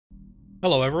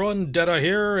Hello everyone, Deadeye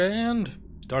here, and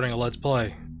starting a Let's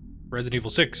Play. Resident Evil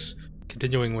 6,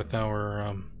 continuing with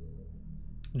our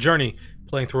journey,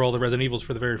 playing through all the Resident Evils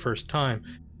for the very first time,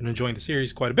 and enjoying the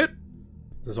series quite a bit.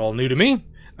 This is all new to me.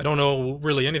 I don't know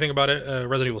really anything about it,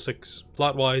 Resident Evil 6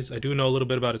 plot-wise. I do know a little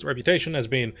bit about its reputation as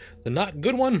being the not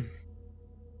good one,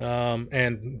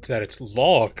 and that it's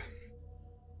long.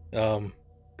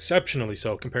 Exceptionally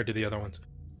so compared to the other ones.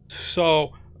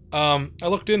 So, I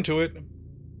looked into it.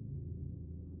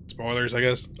 Spoilers, I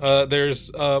guess.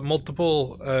 There's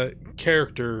multiple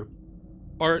character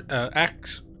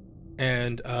acts,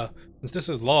 and since this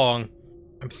is long,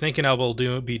 I'm thinking I will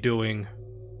be doing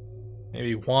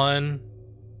maybe one,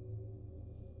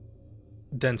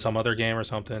 then some other game or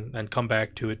something, and come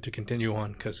back to it to continue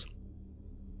on, because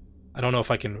I don't know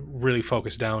if I can really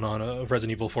focus down on a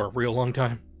Resident Evil for a real long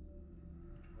time.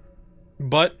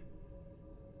 But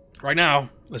right now,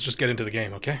 let's just get into the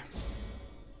game, okay?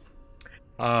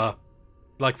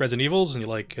 Like Resident Evils and you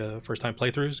like first time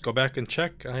playthroughs, go back and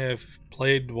check. I have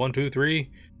played 1, 2,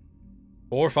 3,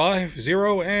 4, 5,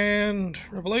 0, and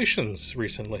Revelations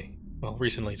recently. Well,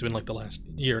 recently, it's been like the last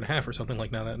year and a half or something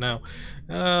like that now.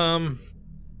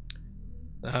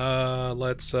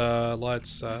 Let's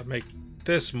make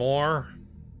this more.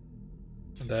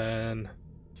 And then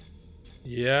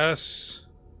yes.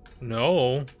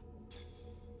 No.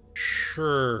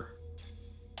 Sure.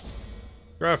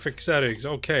 Graphic settings.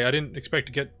 Okay, I didn't expect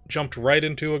to get jumped right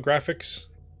into a graphics.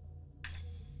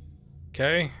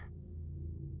 Okay.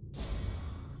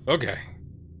 Okay.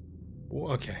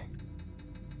 Okay.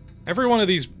 Every one of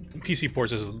these PC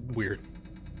ports is weird.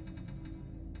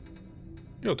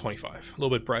 25. A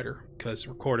little bit brighter, because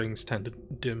recordings tend to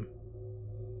dim.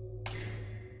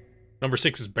 Number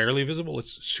 6 is barely visible.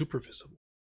 It's super visible.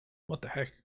 What the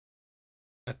heck?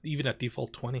 Even at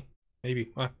default 20.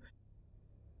 Maybe. I'm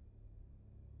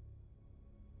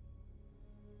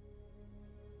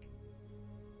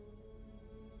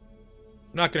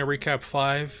not going to recap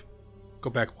 5. Go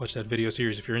back and watch that video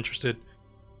series if you're interested.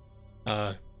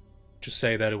 Just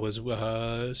say that it was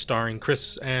starring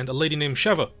Chris and a lady named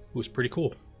Sheva, who was pretty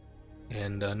cool.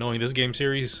 And knowing this game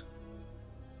series,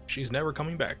 she's never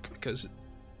coming back, because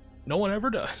no one ever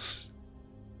does.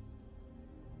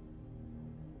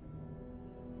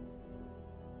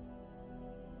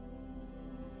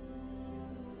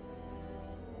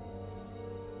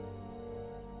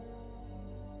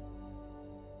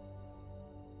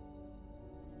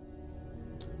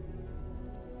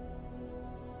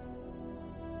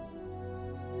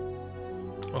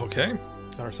 Okay,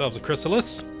 got ourselves a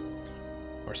Chrysalis,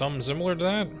 or something similar to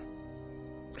that.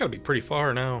 It's gotta be pretty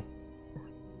far now,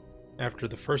 after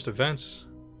the first events.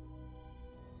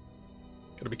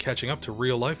 Gotta be catching up to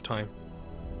real life time.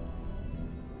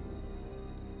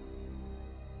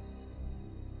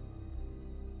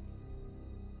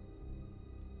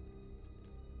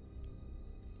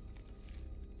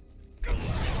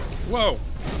 Whoa!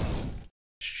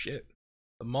 Shit,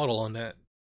 the model on that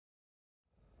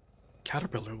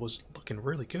Caterpillar was looking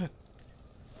really good.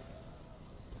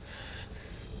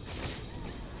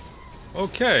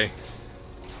 Okay.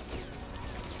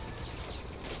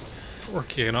 We're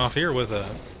kicking off here with a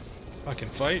fucking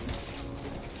fight.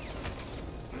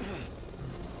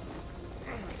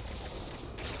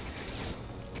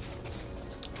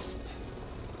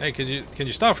 Hey, can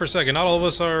you stop for a second? Not all of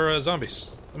us are zombies.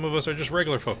 Some of us are just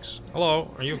regular folks.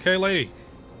 Hello, are you okay, lady?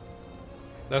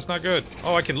 That's not good.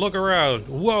 Oh, I can look around.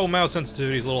 Whoa, mouse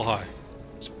sensitivity's a little high.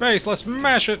 Space, let's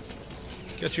mash it!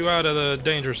 Get you out of the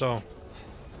danger zone.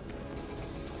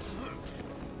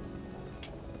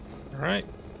 Alright.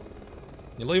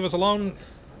 You leave us alone,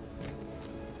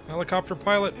 helicopter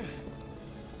pilot?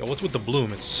 Yo, what's with the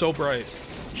bloom? It's so bright.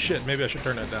 Shit, maybe I should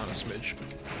turn that down a smidge.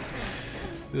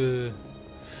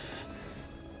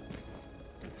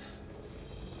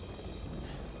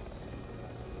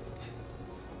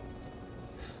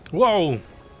 Whoa!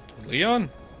 Leon?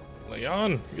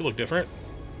 Leon, you look different.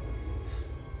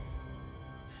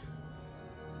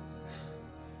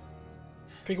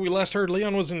 I think we last heard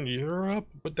Leon was in Europe,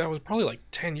 but that was probably like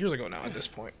 10 years ago now at this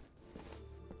point.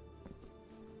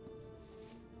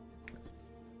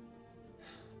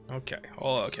 Okay,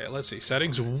 oh, okay, let's see.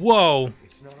 Settings. Whoa!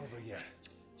 It's not over yet.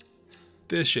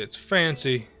 This shit's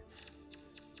fancy.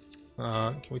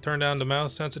 Can we turn down the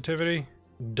mouse sensitivity?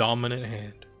 Dominant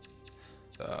hand.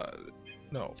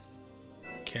 No.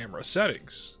 Camera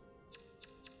settings.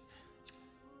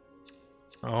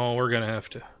 Oh, we're gonna have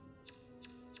to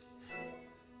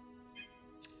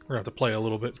play a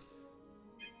little bit.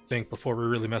 Think before we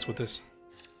really mess with this.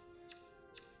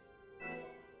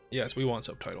 Yes, we want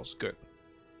subtitles. Good.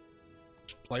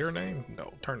 Player name?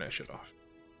 No, turn that shit off.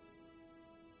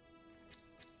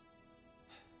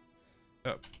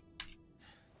 Up.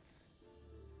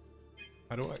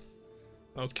 How do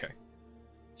I? Okay.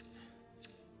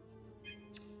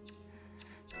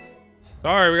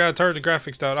 Sorry, we gotta turn the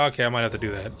graphics down. Okay, I might have to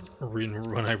do that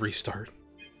when I restart.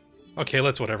 Okay,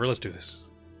 let's do this.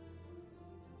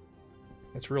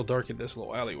 It's real dark in this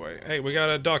little alleyway. Hey, we got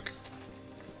a duck.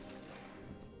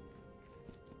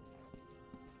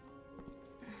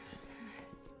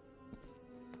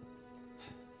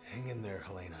 Hang in there,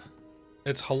 Helena.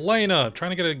 It's Helena. I'm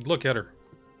trying to get a look at her.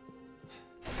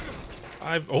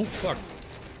 Oh, fuck.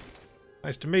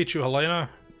 Nice to meet you, Helena.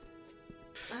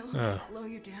 I won't slow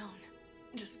you down.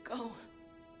 Just go.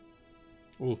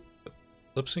 Ooh.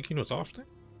 Lip syncing was off there?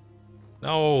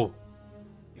 No.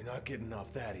 You're not getting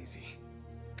off that easy.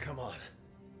 Come on.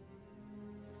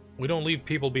 We don't leave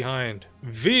people behind.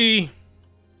 V!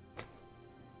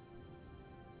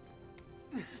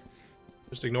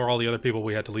 Just ignore all the other people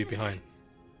we had to leave behind.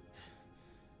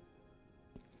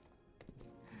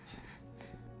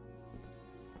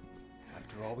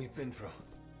 After all we've been through,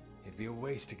 it'd be a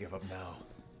waste to give up now.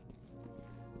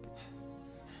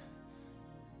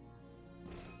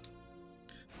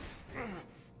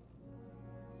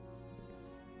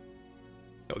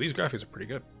 Oh, these graphics are pretty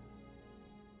good.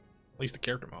 At least the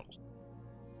character models.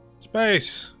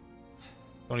 Space!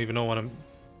 Don't even know what I'm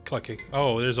clicking.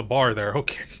 Oh, there's a bar there.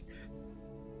 Okay.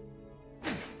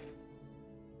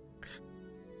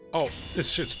 Oh, this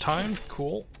shit's timed?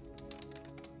 Cool.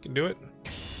 Can do it.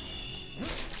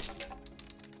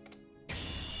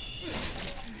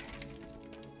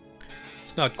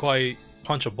 It's not quite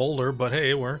punch a boulder, but hey,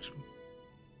 it works.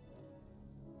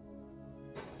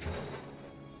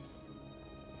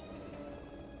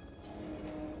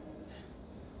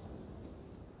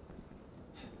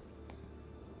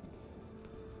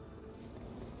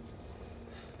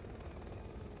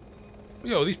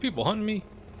 Yo, these people hunting me?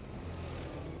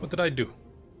 What did I do?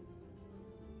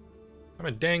 I'm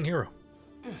a dang hero.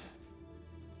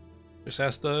 Just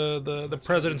ask the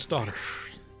president's daughter.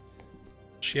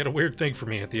 She had a weird thing for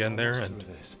me at the end there, and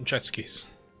some jet skis.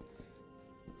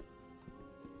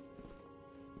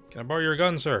 Can I borrow your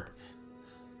gun, sir?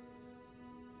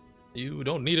 You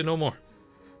don't need it no more.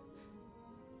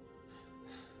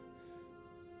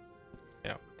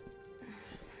 Yeah.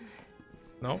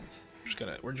 No.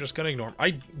 We're just gonna ignore him.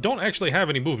 I don't actually have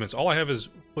any movements. All I have is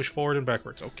push forward and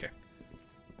backwards. Okay.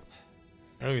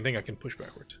 I don't even think I can push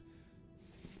backwards.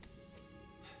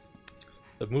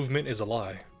 The movement is a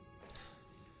lie.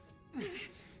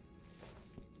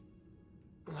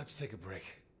 Let's take a break.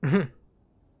 I'm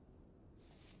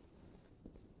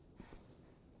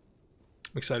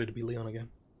excited to be Leon again.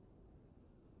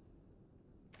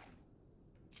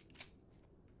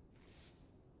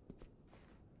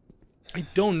 I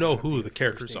don't know who the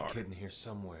characters are. Kid in here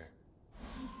somewhere.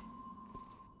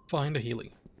 Find a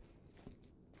Healy.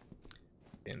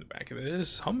 In the back of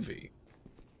this Humvee.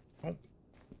 Oh.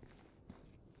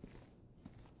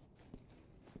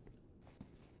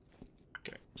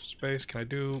 Okay, space. Can I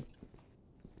do?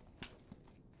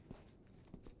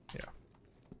 Yeah.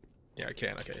 Yeah, I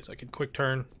can. Okay, so I can quick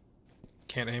turn.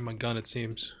 Can't aim my gun, it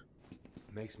seems.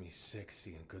 Makes me sick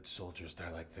seeing good soldiers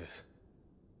die like this.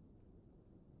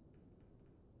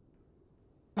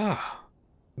 Ah,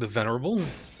 the venerable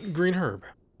green herb.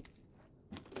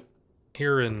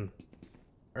 Here in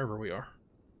wherever we are.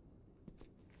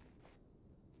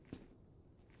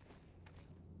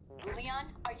 Leon,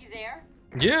 are you there?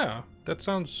 Yeah, that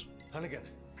sounds. Hunnigan.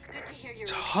 Good to hear you're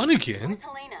It's okay. Hunnigan. Where's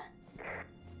Helena?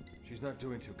 She's not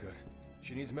doing too good.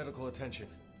 She needs medical attention.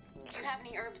 Do you have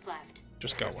any herbs left?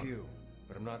 Just got A one. few,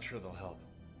 but I'm not sure they'll help.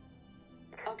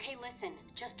 Okay, listen.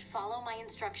 Just follow my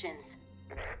instructions.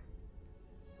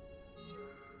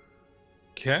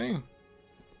 Okay.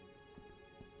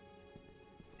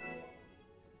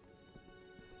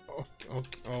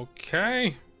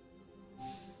 Okay.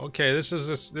 Okay, this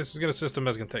is gonna system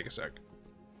that's gonna take a sec.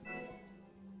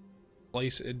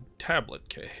 Place in tablet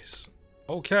case.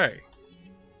 Okay.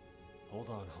 Hold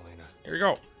on, Helena. Here we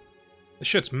go. This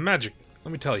shit's magic,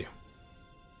 let me tell you.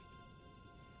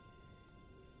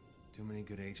 Too many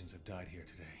good agents have died here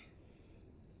today.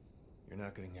 You're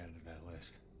not getting added to that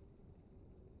list.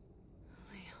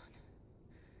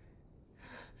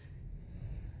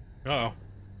 Uh-oh.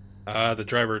 The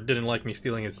driver didn't like me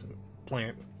stealing his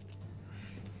plant.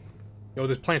 Yo,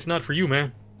 this plant's not for you,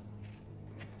 man.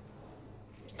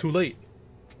 It's too late.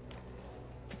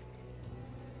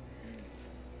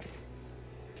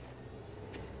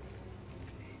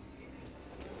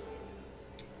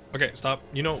 Okay, stop.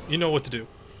 You know what to do.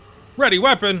 Ready,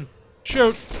 weapon!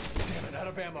 Shoot! Damn it, out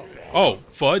of ammo. Oh,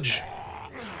 fudge.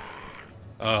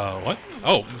 What?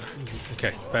 Oh,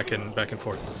 okay. Back and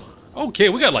forth. Okay,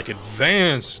 we got like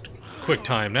advanced quick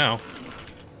time now.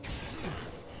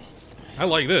 I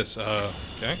like this.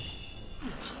 Okay.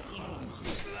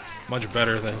 Much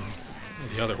better than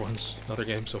the other ones, other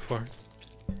games so far.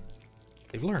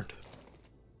 They've learned.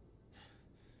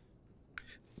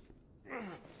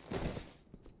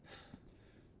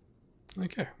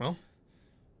 Okay, well.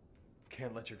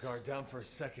 Can't let your guard down for a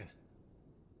second.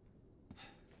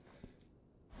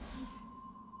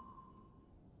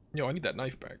 Yo, I need that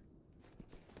knife back.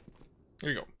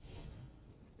 Here you go.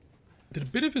 Did a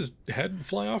bit of his head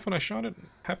fly off when I shot it? It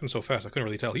happened so fast, I couldn't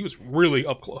really tell. He was really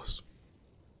up close.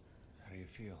 How do you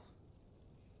feel?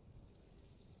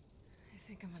 I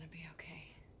think I'm gonna be okay.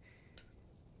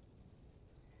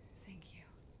 Thank you.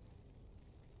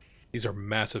 These are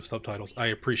massive subtitles. I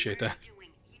appreciate that.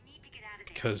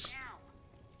 Because...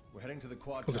 We're heading to the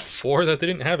quad. Was it tower. 4 that they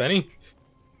didn't have any?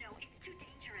 No, it's too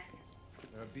dangerous.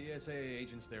 There are BSAA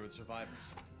agents there with survivors.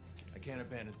 I can't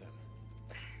abandon them.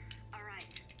 All right.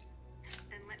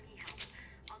 Then let me help.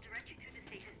 I'll direct you through the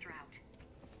safest route.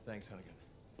 Thanks, Hunnigan.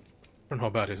 I don't know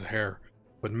about his hair,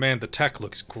 but man, the tech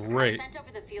looks great. I sent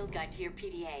over the field guide to your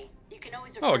PDA. You can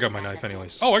always Oh, I refer got to my that knife message.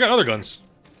 anyways. Oh, I got other guns.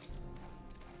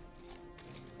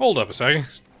 Hold up a second.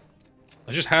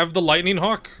 I just have the Lightning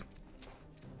Hawk.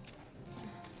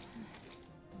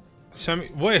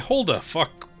 Wait, hold the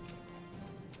fuck.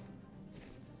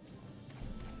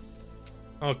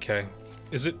 Okay.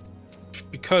 Is it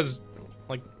because,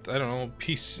 like, I don't know,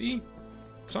 PC?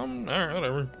 Alright,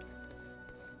 whatever.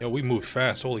 Yo, we move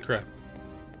fast, holy crap.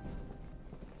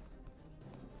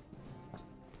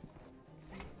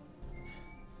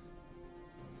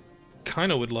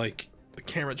 Kinda would like the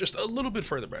camera just a little bit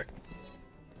further back.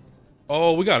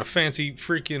 Oh, we got a fancy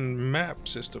freaking map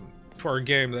system for a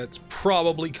game that's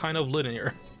probably kind of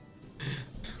linear.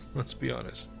 Let's be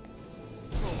honest.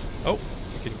 Oh,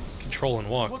 you can control and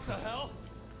walk. What the hell?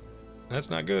 That's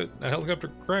not good. That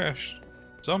helicopter crashed.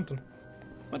 Something.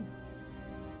 What?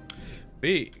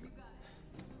 B.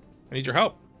 I need your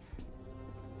help.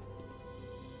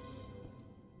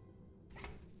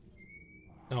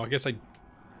 Oh, I guess I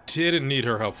didn't need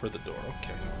her help for the door.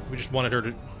 Okay. We just wanted her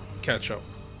to catch up.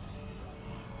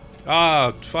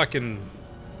 Ah, fucking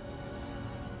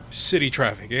city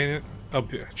traffic, ain't it? A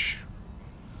bitch.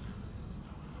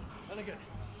 Hunnigan,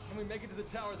 can we make it to the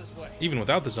tower this way? Even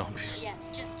without the zombies. Yes,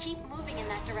 just keep moving in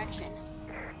that direction.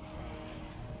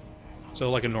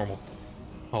 So like a normal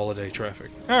holiday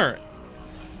traffic. Alright.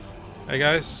 Hey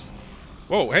guys.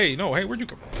 Whoa, hey, no, hey, where'd you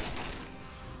come from?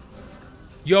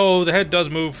 Yo, the head does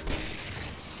move.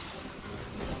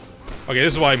 Okay,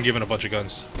 this is why I'm giving a bunch of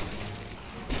guns.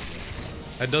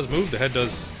 Head does move, the head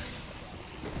does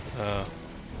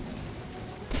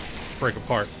break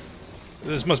apart.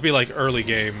 This must be like early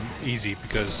game easy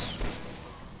because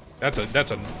that's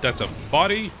a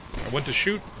body. I went to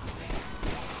shoot.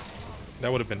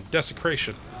 That would have been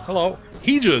desecration. Hello.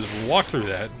 He just walked through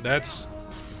that. That's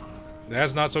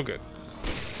not so good.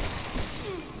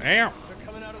 Ow. They're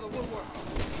coming out of the woodwork.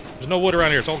 There's no wood around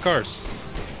here, it's all cars.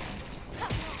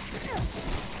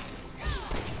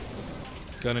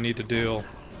 Gonna need to deal.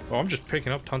 Oh, I'm just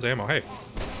picking up tons of ammo. Hey,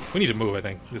 we need to move, I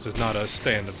think. This is not a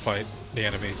stand and fight the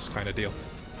enemies kind of deal.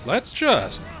 Let's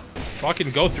just fucking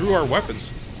go through our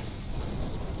weapons.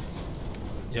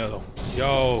 Yo.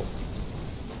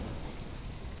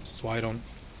 This is why I don't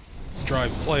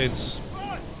drive planes.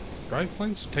 Drive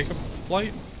planes? Take a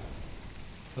flight?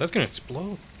 That's gonna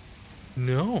explode.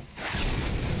 No.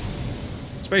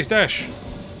 Space dash.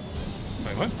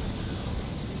 Wait, what?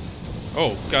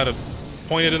 Oh, gotta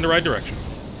point it in the right direction.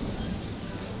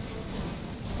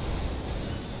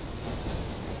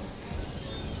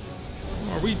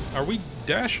 Are we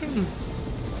dashing?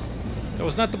 That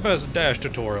was not the best dash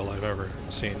tutorial I've ever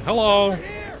seen. Hello.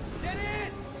 Here, get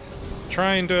in.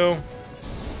 Trying to.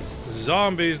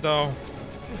 Zombies though.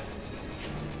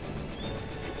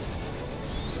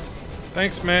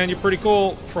 Thanks, man. You're pretty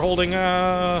cool for holding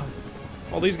all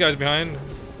these guys behind.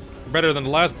 Better than the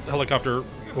last helicopter.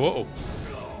 Whoa.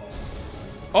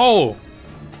 Oh.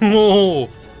 Oh.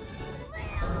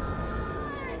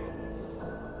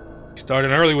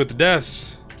 Starting early with the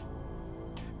deaths.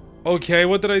 Okay,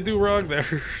 what did I do wrong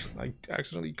there? I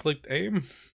accidentally clicked aim.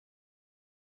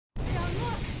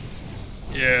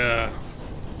 Yeah.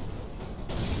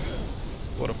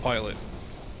 What a pilot.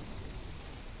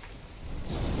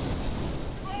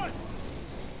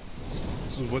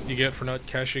 This is what you get for not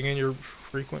cashing in your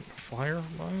frequent flyer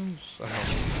miles? I don't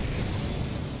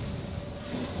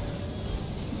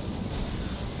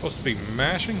know. Supposed to be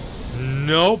mashing?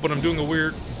 No, but I'm doing a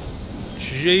weird...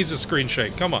 Jesus, screen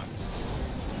shake. Come on.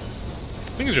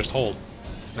 I think it's just hold.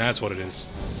 That's what it is.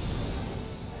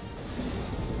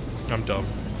 I'm dumb.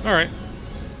 Alright.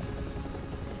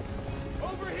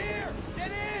 Over here! Get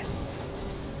in!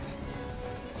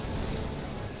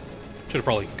 Should have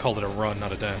probably called it a run,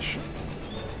 not a dash.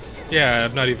 Yeah,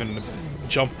 I'm not even...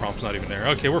 Jump prompt's not even there.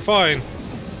 Okay, we're fine.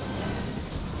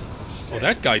 Oh,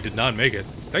 that guy did not make it.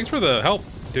 Thanks for the help,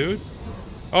 dude.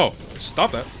 Oh,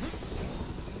 stop that.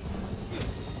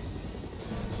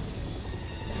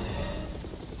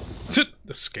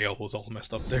 The scale was all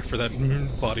messed up there for that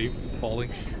body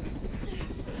falling.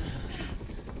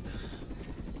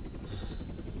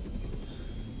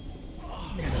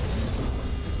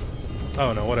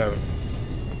 Oh no, what happened?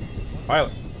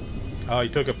 Pilot. Oh, you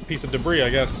took a piece of debris, I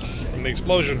guess, from the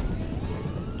explosion.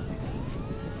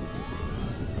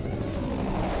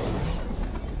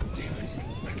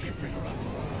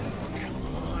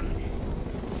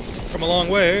 Come a long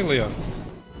way, eh, Leon?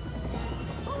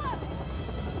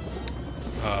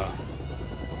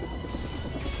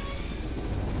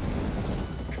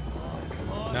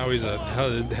 Now he's a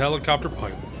helicopter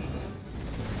pilot.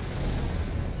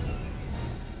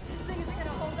 This thing isn't gonna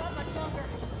hold up much longer.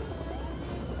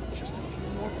 Just a few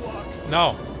more blocks.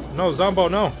 No. No, Zombo,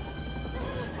 no.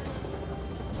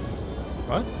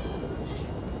 What?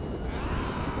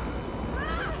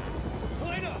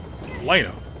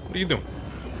 Lena, what are you doing?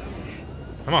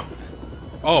 Come on.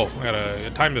 Oh, I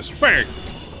gotta time this. Bang!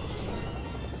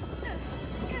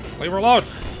 Leave her alone.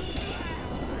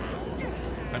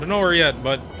 I don't know her yet,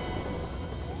 but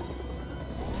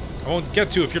I won't get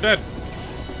to if you're dead.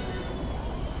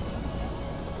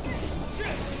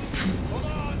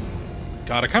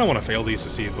 God, I kind of want to fail these to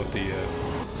see what the...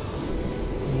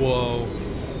 Whoa.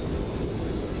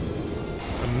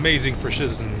 Amazing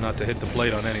precision not to hit the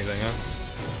blade on anything, huh?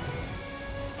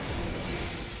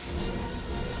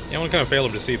 Yeah, I want to kind of fail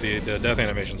them to see the death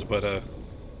animations, but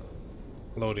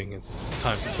loading is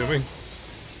time consuming.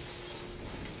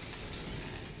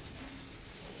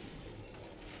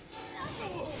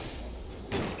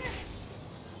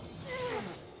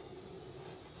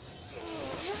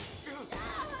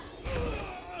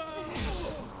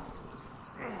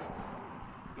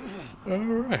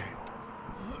 Alright.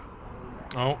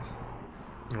 Oh.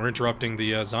 We're interrupting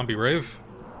the zombie rave.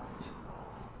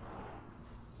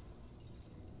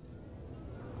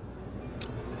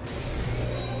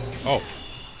 Oh.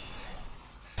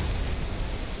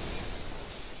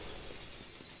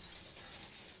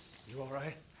 You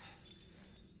alright?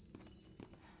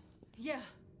 Yeah.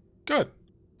 Good.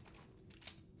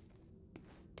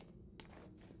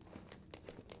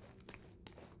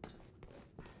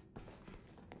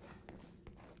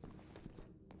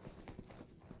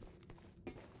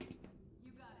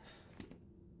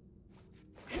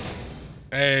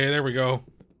 Hey, there we go.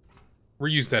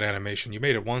 Reuse that animation. You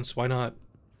made it once, why not?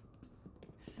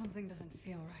 Something doesn't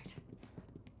feel right.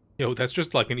 Yo, that's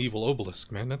just like an evil obelisk,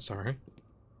 man. That's alright.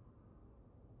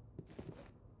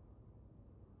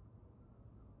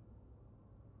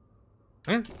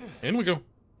 Alright, in we go.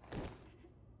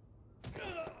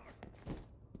 Am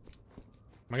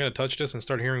I gonna touch this and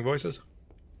start hearing voices?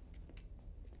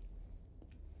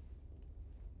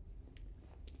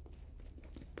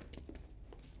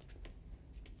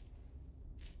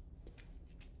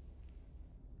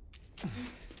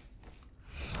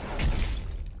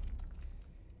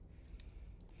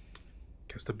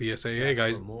 Guess the BSAA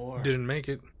guys didn't make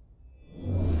it.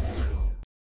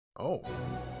 Oh.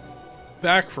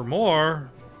 Back for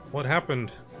more? What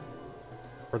happened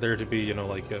for there to be, you know,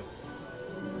 like a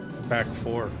back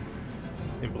for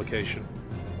implication?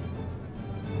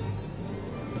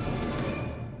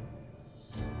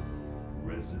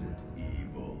 Resident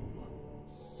Evil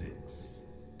 6.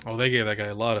 Oh, they gave that guy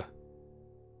a lot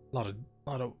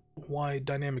of wide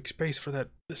dynamic space for that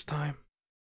this time.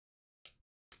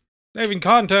 Saving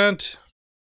content.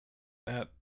 That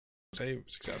save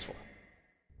successful.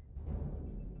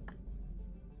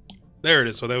 There it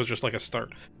is. So that was just like a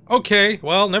start. Okay,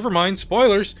 well, never mind.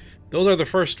 Spoilers. Those are the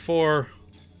first 4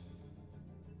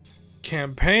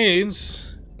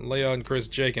 campaigns. Leon, Chris,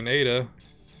 Jake, and Ada.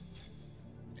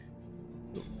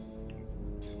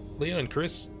 Leon and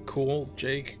Chris, cool.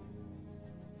 Jake.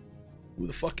 Who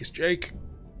the fuck is Jake?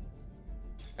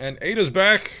 And Ada's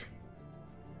back.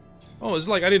 Oh, it's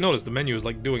like, I didn't notice the menu is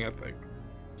like doing a thing.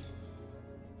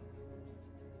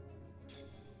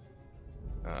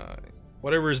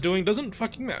 Whatever it's doing doesn't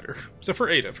fucking matter. Except for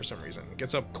Ada for some reason.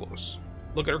 Gets up close.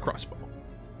 Look at her crossbow.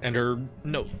 And her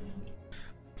note.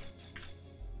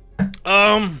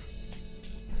 I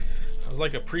was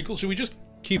like a prequel. Should we just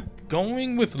keep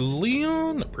going with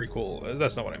Leon? A prequel.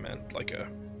 That's not what I meant. Like a...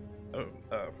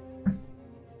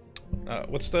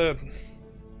 what's the...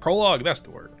 Prologue, that's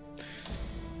the word.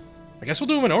 I guess we'll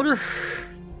do them in order.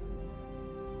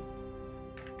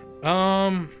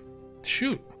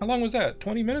 Shoot. How long was that?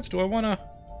 20 minutes? Do I want to...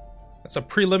 That's a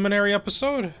preliminary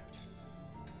episode.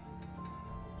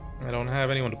 I don't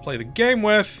have anyone to play the game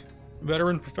with.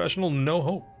 Veteran, professional, no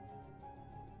hope.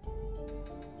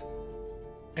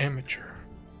 Amateur.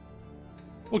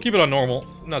 We'll keep it on normal.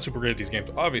 Not super great at these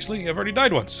games. Obviously, I've already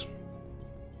died once.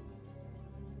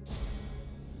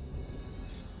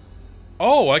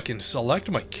 Oh, I can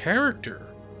select my character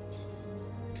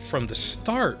from the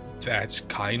start. That's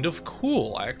kind of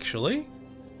cool, actually.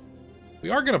 We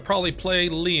are going to probably play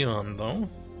Leon, though.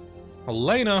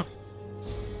 Elena.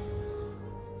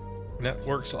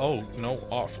 Networks. Oh, no,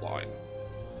 offline.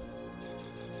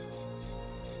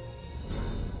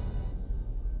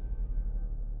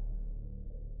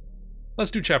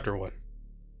 Let's do chapter 1.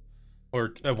 Or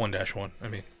 1-1, I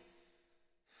mean.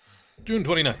 June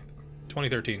 29th,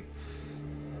 2013.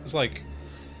 It's like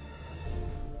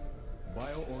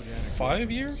 5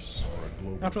 years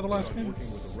after the last game.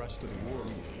 Working with the rest of the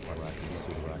world.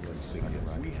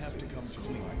 We have to come to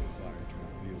an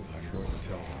I'm going to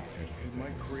tell them. It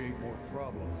might create more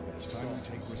problems. It's time we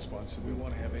take responsibility. We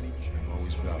want to have any change. I've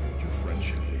always valued your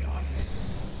friendship, Leon.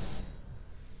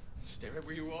 Stay right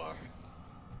where you are.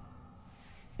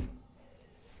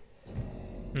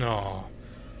 No.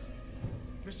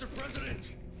 Mr.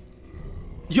 President!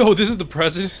 Yo, this is the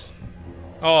president?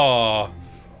 Oh.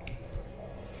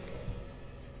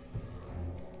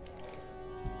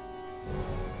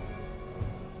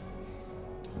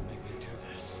 Don't make me do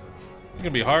this. It's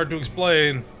gonna be hard to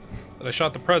explain that I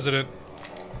shot the president.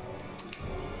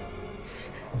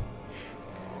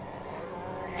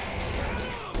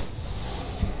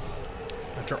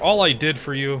 After all I did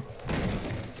for you.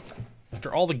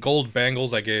 After all the gold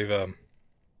bangles I gave,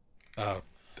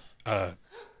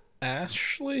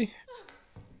 Ashley?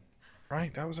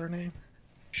 Right, that was her name?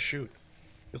 Shoot.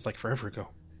 Feels like forever ago.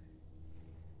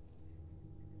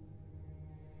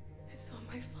 It's all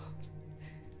my fault.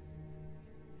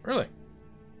 Really?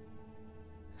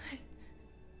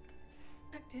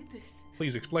 I did this.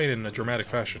 Please explain in a dramatic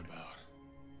fashion.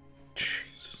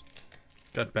 Jesus.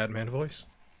 That Batman voice?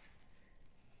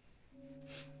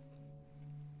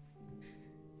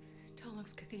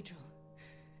 Tolox Cathedral.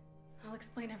 I'll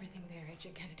explain everything there,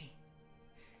 Agent Kennedy.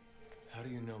 How do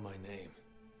you know my name?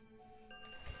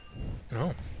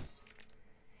 No.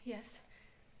 Yes.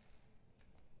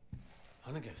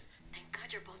 Hunnigan, Thank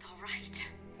God you're both all right.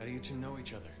 how do you two know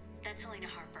each other? That's Helena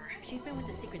Harper. She's been with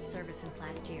the Secret Service since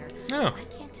last year. No. I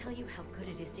can't tell you how good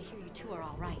it is to hear you two are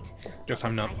all right. Guess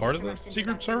I'm not part of the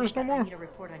Secret Service no I more? need a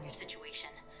report on your situation.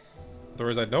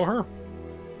 Otherwise I'd know her.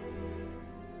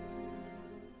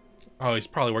 Oh, he's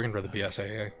probably working for the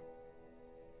BSAA.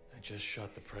 I just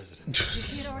shot the president.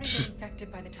 He had already been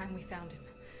infected by the time we found him.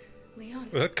 Leon.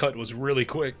 That cut was really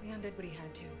quick. Leon did what he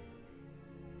had to.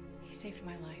 He saved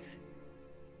my life.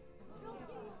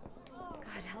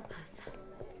 God help us.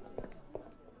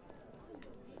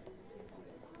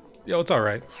 Yo, it's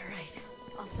alright. All right,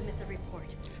 I'll submit the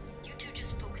report. You two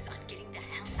just focus on getting the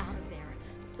hell out of there.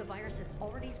 The virus has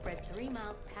already spread 3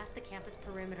 miles past the campus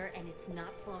perimeter, and it's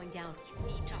not slowing down.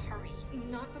 You need to hurry.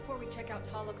 Not before we check out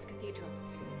Tolox Cathedral.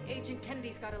 Agent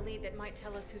Kennedy's got a lead that might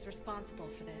tell us who's responsible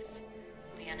for this.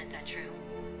 Leon, is that true?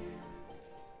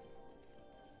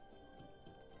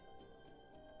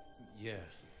 Yeah,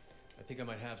 I think I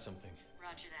might have something.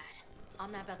 Roger that. I'll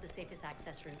map out the safest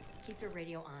access route. Keep your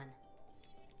radio on.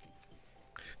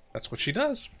 That's what she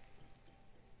does.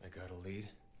 I got a lead.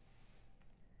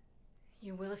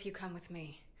 You will if you come with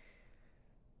me.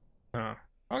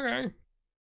 Okay.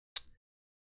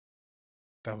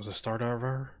 That was the start of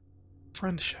our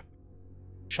friendship.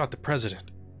 Shot the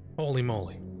president. Holy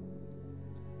moly.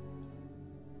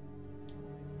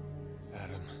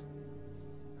 Adam,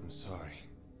 I'm sorry.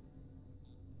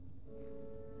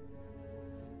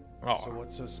 Oh. So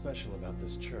what's so special about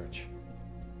this church?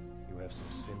 You have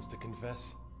some sins to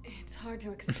confess? It's hard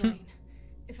to explain.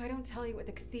 If I don't tell you at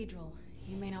the cathedral,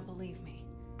 you may not believe me.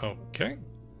 Okay.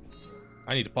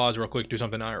 I need to pause real quick, do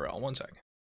something IRL. 1 second.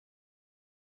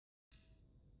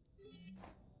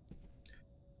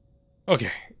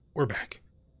 Okay, we're back.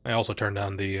 I also turned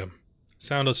down the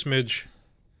sound a smidge,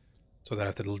 so that I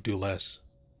have to do less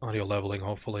audio leveling,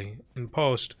 hopefully, in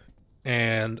post,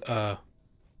 and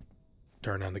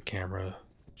turn down the camera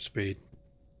speed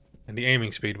and the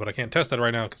aiming speed, but I can't test that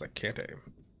right now because I can't aim.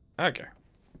 Okay.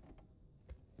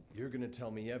 You're gonna tell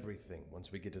me everything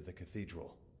once we get to the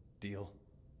cathedral. Deal?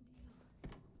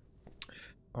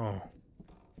 Oh.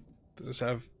 Does this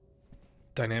have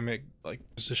dynamic, like,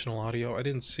 positional audio? I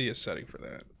didn't see a setting for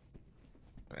that.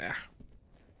 Ah.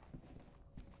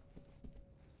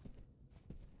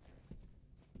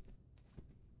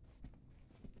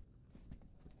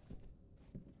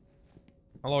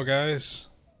 Hello, guys.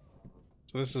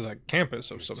 So this is a campus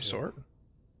of some sort.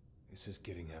 This is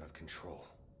getting out of control.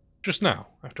 Just now,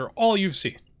 after all you've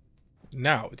seen.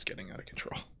 Now it's getting out of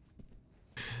control.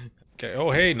 Okay,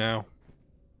 oh hey now.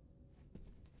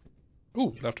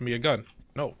 Ooh, he left me a gun.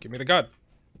 No, give me the gun.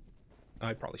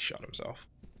 I probably shot himself.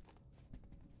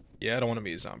 Yeah, I don't want to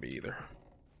be a zombie either.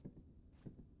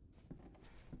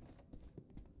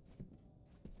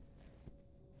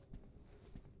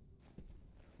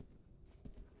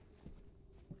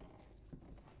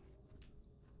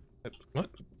 What?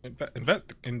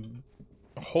 Invest in...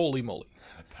 Holy moly.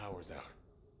 The power's out.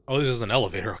 Oh, this is an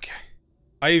elevator, okay.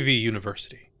 Ivy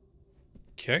University.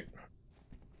 Okay.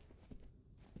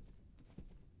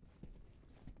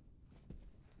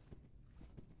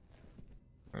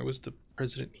 Why was the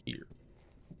president here?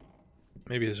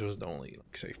 Maybe this was the only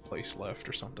like, safe place left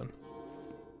or something.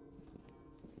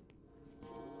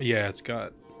 Yeah, it's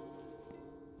got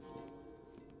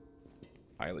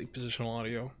highly positional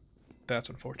audio. That's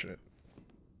unfortunate.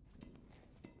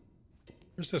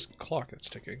 Where's this clock that's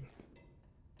ticking?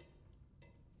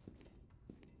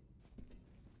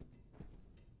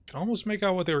 Can almost make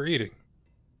out what they were eating.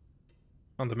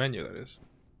 On the menu, that is.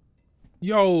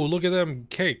 Yo, look at them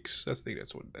cakes. I think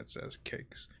that's what that says,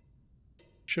 cakes.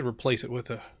 Should replace it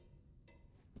with a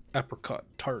apricot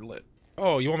tartlet.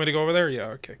 Oh, you want me to go over there? Yeah,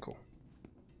 okay, cool.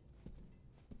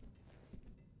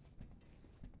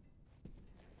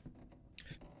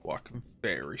 Walk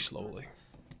very slowly.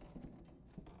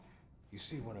 You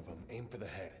see one of them, aim for the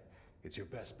head. It's your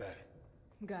best bet.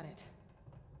 Got it.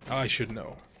 I should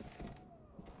know.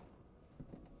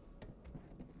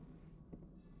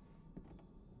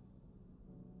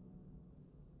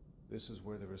 This is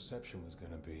where the reception was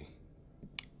gonna be.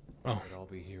 Oh. I'd all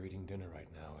be here eating dinner right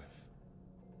now if...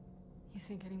 You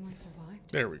think anyone survived?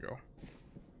 There we go.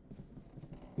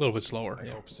 A little bit slower. I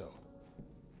Yeah. hope so.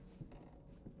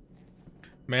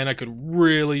 Man, I could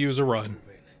really use a run. Move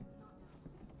in.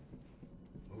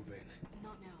 Move in.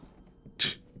 Not now.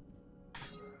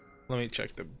 Let me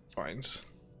check the vines.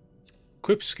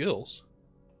 Equip skills.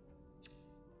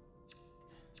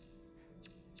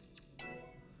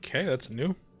 Okay, that's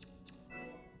new.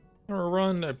 Or a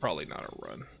run? Probably not a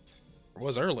run. It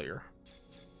was earlier.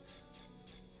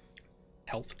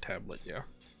 Health tablet, yeah.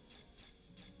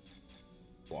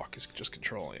 Walk is just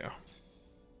control, yeah.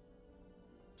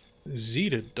 Z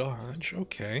to dodge,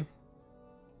 okay.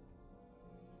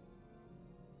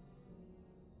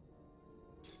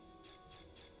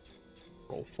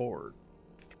 Roll forward.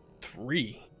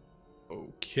 3.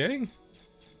 Okay.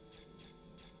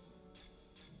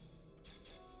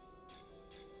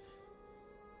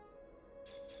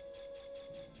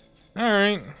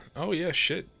 Alright. Oh yeah,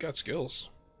 shit. Got skills.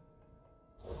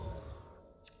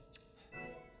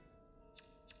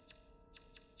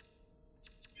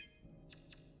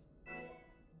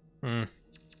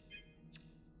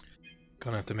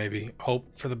 Gonna have to maybe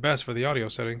hope for the best for the audio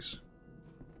settings.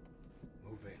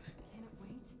 Move in. Can it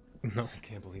wait? No. I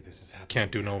can't believe this is happening.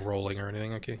 Can't do no rolling or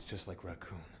anything, okay. It's just like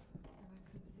Raccoon. The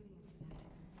Raccoon City incident.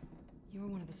 You were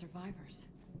one of the survivors.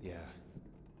 Yeah.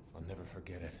 I'll never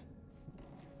forget it.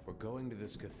 We're going to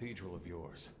this cathedral of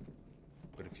yours.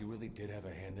 But if you really did have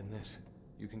a hand in this,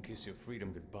 you can kiss your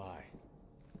freedom goodbye.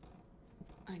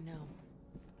 I know.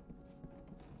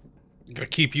 Gotta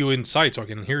keep you in sight so I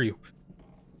can hear you.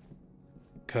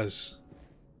 Because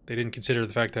they didn't consider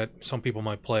the fact that some people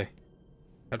might play.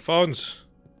 Headphones.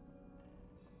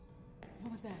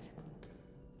 What was that?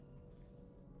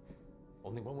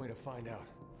 Only one way to find out.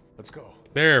 Let's go.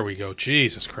 There we go.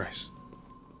 Jesus Christ.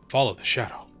 Follow the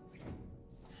shadow.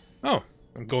 Oh,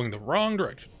 I'm going the wrong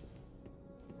direction.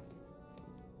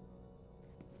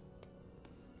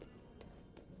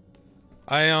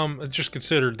 I just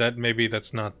considered that maybe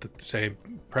that's not the same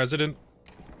president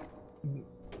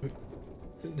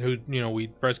who, you know, we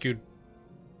rescued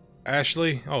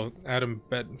Ashley. Oh, Adam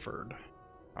Bedford.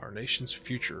 Our nation's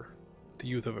future. The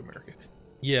youth of America.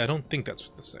 Yeah, I don't think that's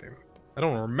the same. I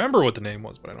don't remember what the name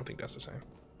was, but I don't think that's the same.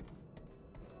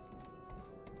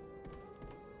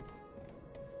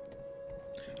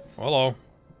 Hello.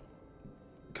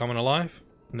 Coming alive?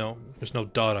 No, there's no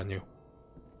dot on you.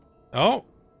 Oh!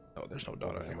 Oh, there's no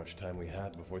dot on How you. much time we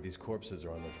have before these corpses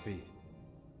are on their feet?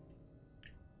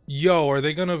 Yo, are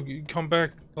they gonna come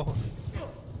back? Oh.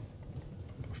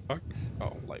 Fuck.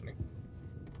 Oh, lightning.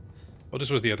 Oh,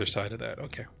 this was the other side of that.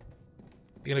 Okay.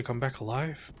 He gonna come back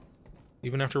alive?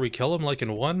 Even after we kill him, like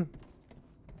in 1?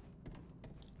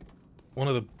 One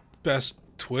of the best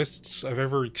twists I've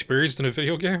ever experienced in a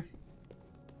video game.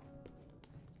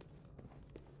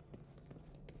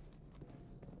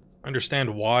 I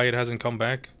understand why it hasn't come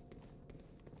back,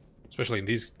 especially in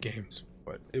these games,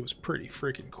 but it was pretty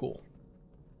freaking cool.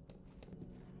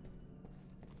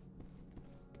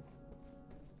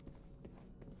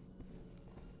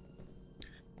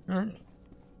 Alright.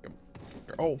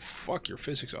 Oh, fuck your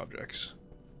physics objects.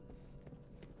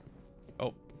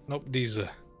 Oh, nope, these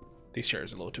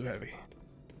chairs are a little too heavy.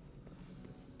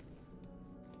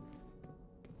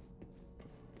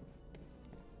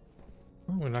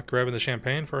 Oh, we're not grabbing the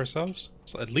champagne for ourselves?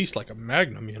 It's at least like a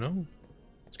Magnum, you know?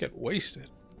 Let's get wasted.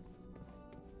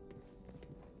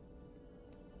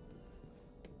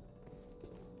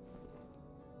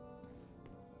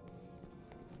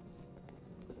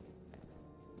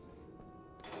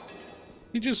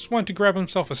 He just went to grab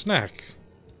himself a snack.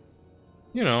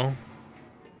 You know.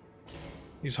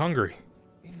 He's hungry.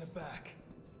 In the back.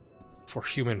 For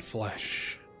human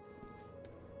flesh.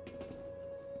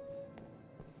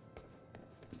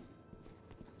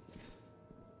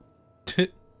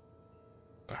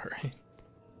 Alright.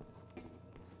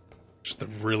 Just a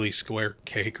really square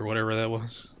cake or whatever that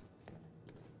was.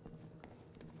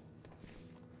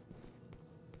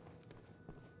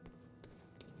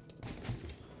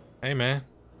 Hey man.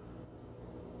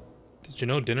 Did you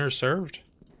know dinner is served?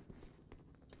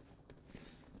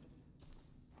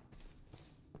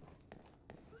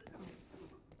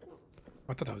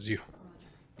 I thought that was you.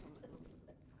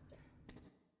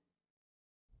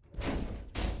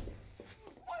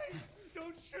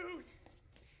 Don't shoot!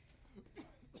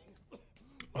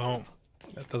 Oh,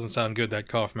 that doesn't sound good, that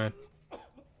cough, man. Are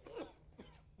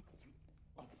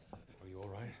you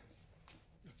alright?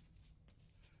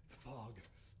 The fog.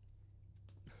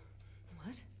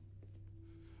 What?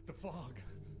 The fog.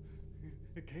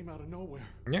 It came out of nowhere.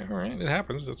 Yeah, alright, it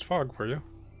happens. It's fog for you.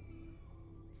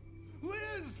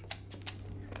 Liz!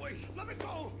 Wait, let me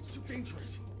go! It's too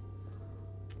dangerous.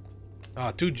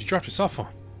 Ah, dude, you dropped your cell phone.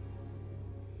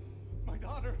 My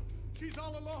daughter, she's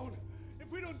all alone.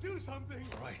 If we don't do something...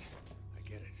 Alright, I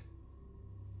get it.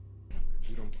 If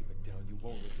you don't keep it down, you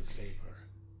won't live to save her.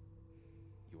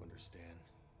 You understand?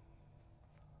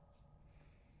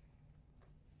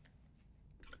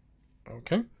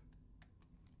 Okay.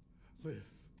 Liz.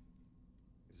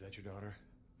 Is that your daughter?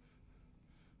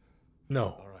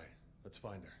 No. Alright, let's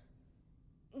find her.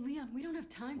 Leon, we don't have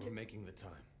time We're to... making the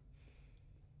time.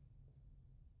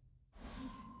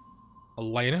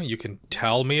 Elena, you can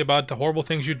tell me about the horrible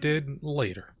things you did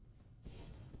later.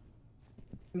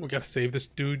 We gotta save this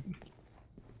dude's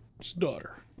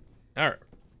daughter. Alright.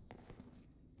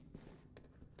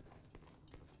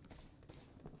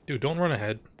 Dude, don't run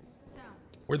ahead. Sound.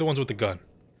 We're the ones with the gun.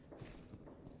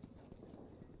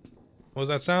 What was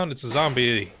that sound? It's a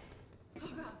zombie.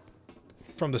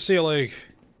 From the ceiling.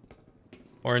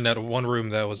 Or in that one room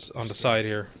that was on the side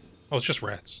here. Oh, it's just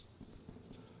rats.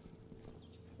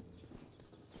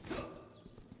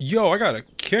 Yo, I got a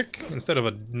kick instead of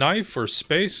a knife or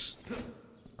space.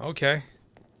 Okay.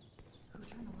 Who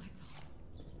turned the lights off?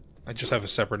 I just have a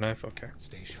separate knife. Okay.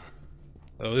 Stay sharp.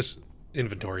 Oh, this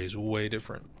inventory is way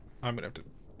different. I'm gonna have to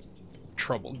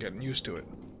trouble getting used to it.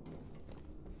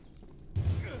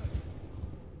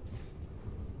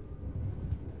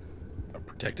 I'll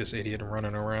protect this idiot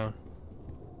running around.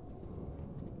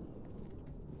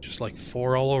 Just like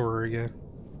 4 all over again.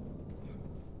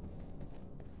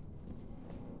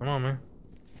 Come on, man.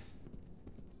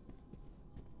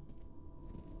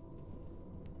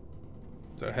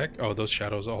 The heck? Oh, those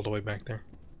shadows all the way back there.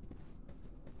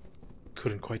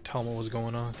 Couldn't quite tell what was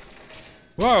going on.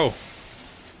 Whoa!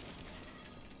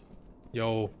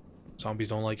 Yo, zombies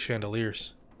don't like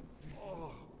chandeliers.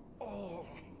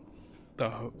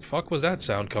 The fuck was that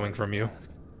sound coming from you?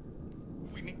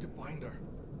 We need to find her.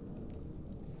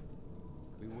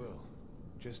 We will.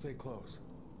 Just stay close.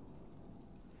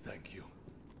 Thank you.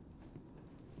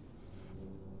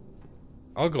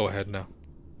 I'll go ahead now.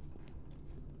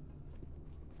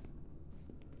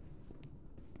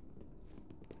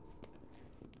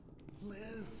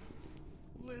 Liz!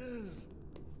 Liz!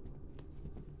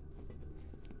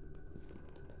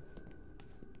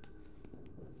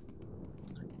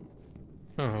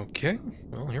 Okay,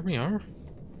 well, here we are.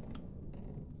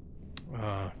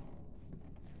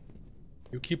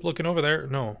 You keep looking over there.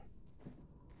 No.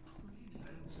 Please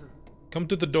answer. Come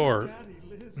to the door. Daddy,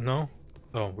 Liz. No?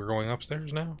 Oh, we're going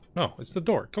upstairs now? No, it's the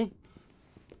door. Go.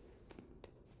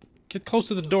 Get close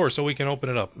to the door so we can open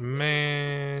it up.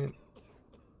 Man.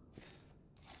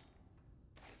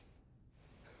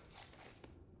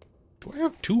 Do I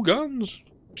have 2 guns?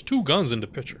 There's 2 guns in the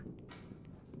picture.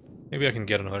 Maybe I can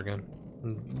get another gun.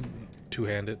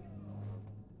 Two-handed.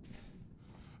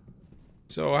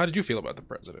 So, how did you feel about the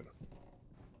president?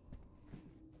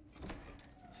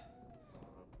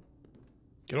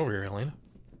 Get over here, Elena.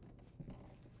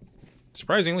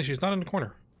 Surprisingly, she's not in the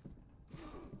corner.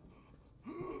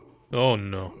 Oh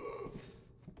no.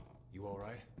 You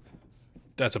alright?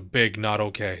 That's a big not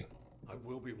okay. I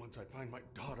will be once I find my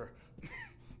daughter.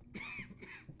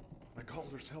 I called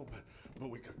her cell, but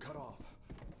we got cut off.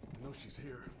 I know she's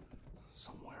here.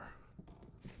 Somewhere.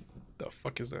 The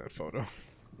fuck is that photo?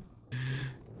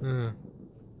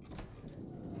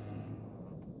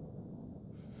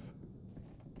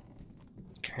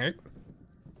 Okay.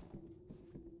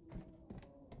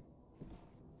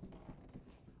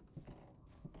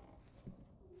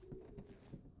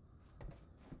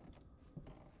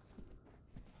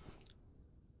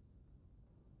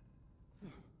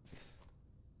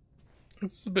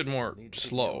 This is a bit more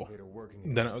slow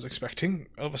than I was expecting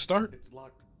of a start. It's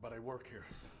locked, but I work here.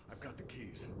 I've got the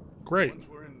keys. Great. Once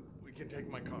we're in, we can take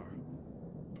my car.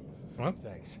 What?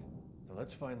 Thanks. Now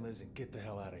let's find Liz and get the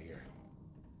hell out of here.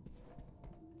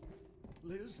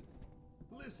 Liz?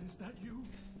 Liz, is that you?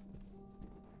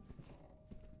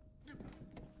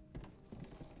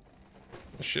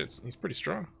 Shit, he's pretty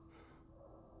strong.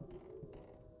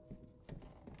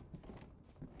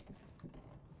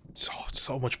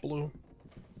 So much blue.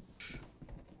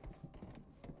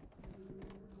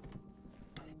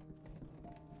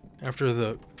 After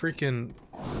the freaking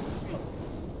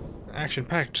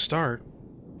action-packed start,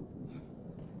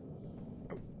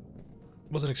 I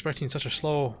wasn't expecting such a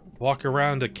slow walk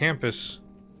around the campus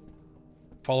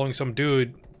following some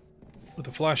dude with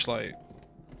a flashlight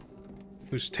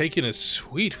who's taking his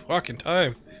sweet fucking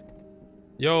time.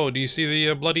 Yo, do you see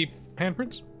the bloody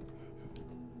handprints?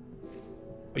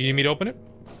 Oh, you need me to open it?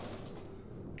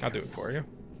 I'll do it for you.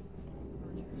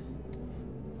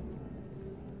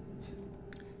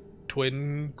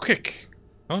 Twin kick.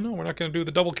 Oh no, we're not gonna do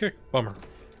the double kick. Bummer.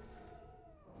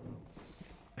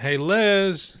 Hey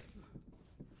Liz,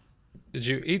 did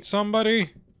you eat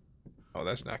somebody? Oh,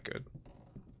 that's not good.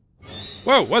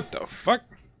 Whoa, what the fuck?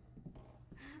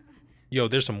 Yo,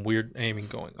 there's some weird aiming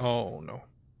going. Oh no.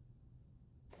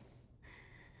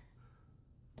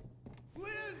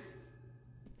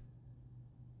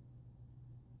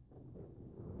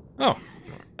 Oh,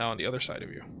 now on the other side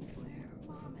of you.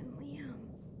 Mom and Liam.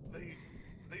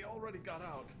 They already got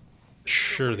out.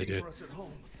 Sure they did. For us at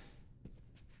home.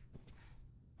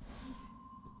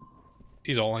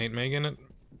 These all ain't making it.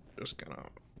 Just gonna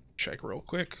check real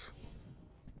quick.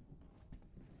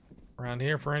 Around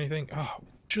here for anything? Oh,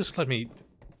 just let me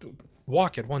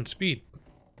walk at 1 speed.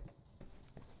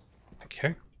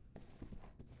 Okay.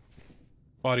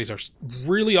 Bodies are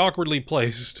really awkwardly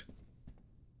placed.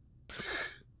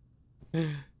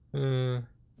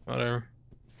 Whatever.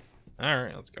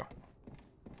 Alright, let's go.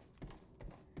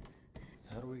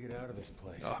 How do we get out of this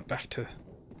place? Oh, back to...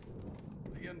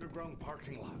 The underground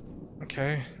parking lot.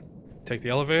 Okay. Take the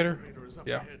elevator? Elevator is up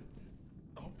Yeah. ahead.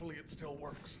 Hopefully it still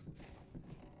works.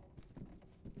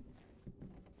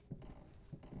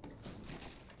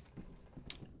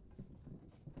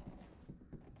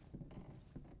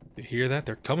 You hear that?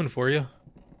 They're coming for you.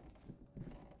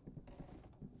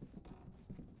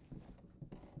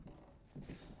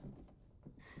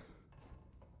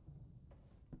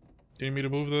 Do you need me to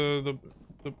move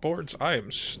the boards? I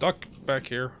am stuck back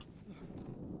here.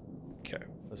 Okay.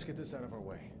 Let's get this out of our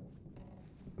way.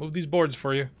 Move these boards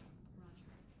for you.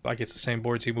 Like it's the same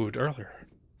boards he moved earlier.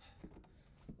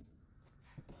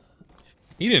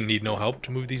 He didn't need no help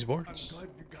to move these I'm boards. glad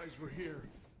you guys were here.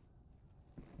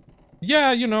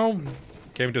 Yeah, you know,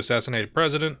 came to assassinate a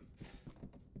president.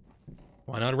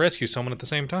 Why not rescue someone at the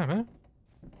same time, huh?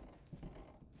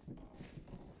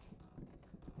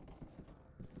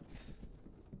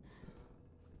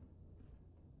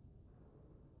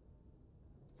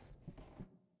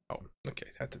 Oh, okay,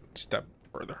 had to step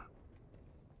further.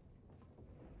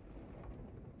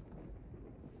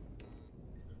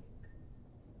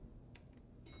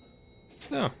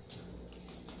 No.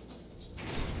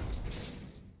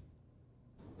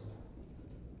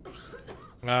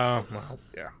 Oh, well,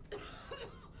 yeah.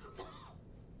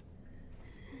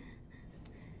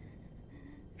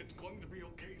 It's going to be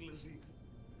okay, Lizzie.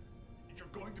 You're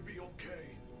going to be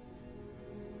okay.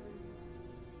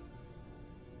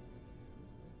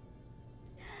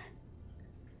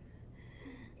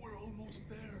 We're almost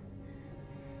there.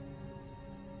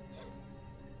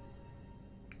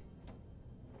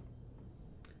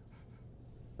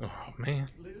 Oh, man.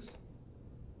 Liz?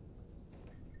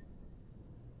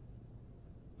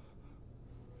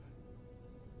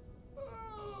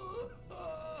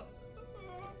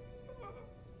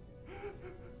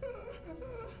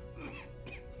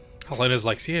 Helena's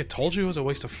like, see, I told you it was a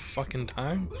waste of fucking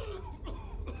time.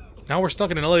 Now we're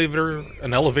stuck in an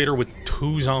elevator with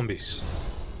 2 zombies.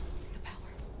 The power.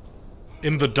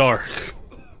 In the dark.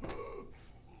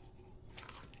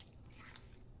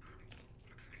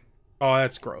 Oh,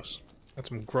 that's gross. That's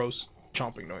some gross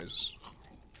chomping noises.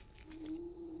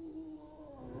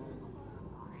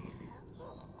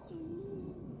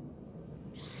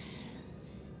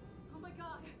 Oh my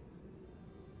god.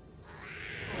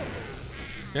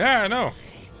 Yeah, I know.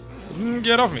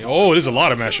 Get off me. Oh, it is a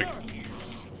lot of mashing.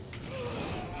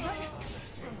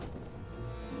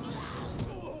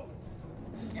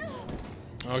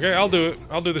 Okay, I'll do it.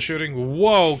 I'll do the shooting.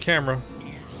 Whoa, camera.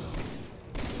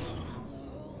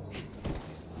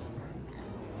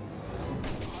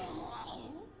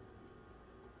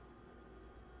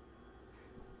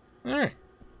 Alright.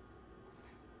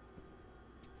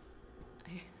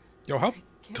 Yo, how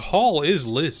tall is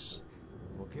Liz?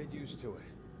 We'll get used to it.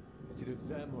 It's either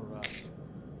them or us.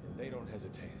 And they don't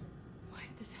hesitate. Why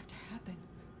did this have to happen?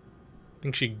 I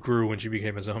think she grew when she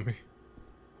became a zombie.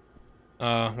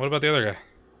 What about the other guy?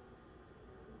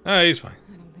 Ah, he's fine.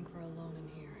 I don't think we're alone in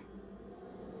here.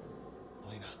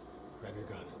 Elena, grab your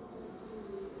gun.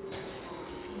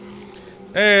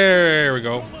 There we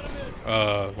go.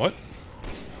 What?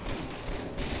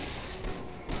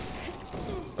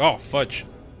 Oh, fudge.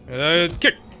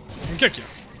 Kick! Kick you!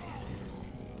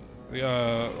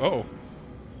 Uh-oh.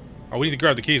 Oh, we need to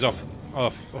grab the keys off,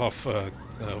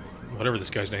 whatever this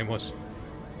guy's name was.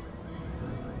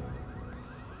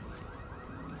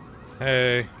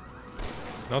 Hey.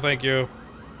 No thank you.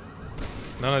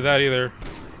 None of that either.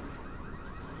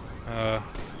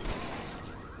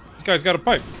 This guy's got a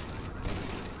pipe.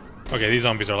 Okay, these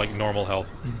zombies are like normal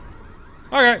health.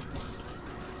 Okay.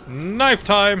 Knife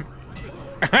time!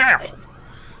 Ow!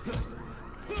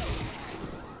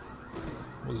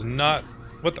 Was not...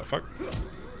 What the fuck?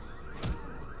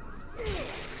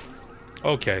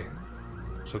 Okay.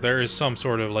 So there is some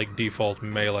sort of, like, default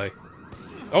melee.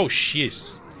 Oh,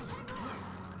 jeez.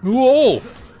 Whoa!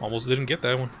 Almost didn't get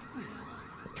that one.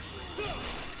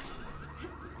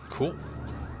 Cool.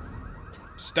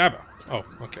 Stab her. Oh,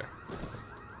 okay.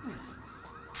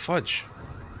 Fudge.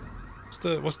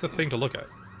 What's the thing to look at?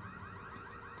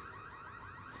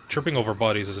 Tripping over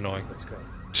bodies is annoying. Let's go.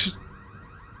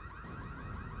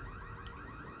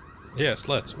 Yes,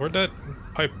 let's. Where'd that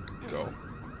pipe go?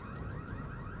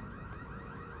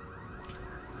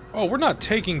 Oh, we're not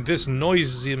taking this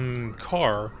noisy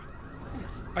car.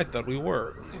 I thought we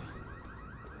were.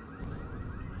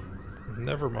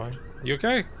 Never mind. You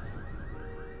okay?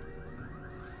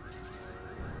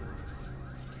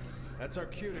 That's our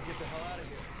cue to get the hell out of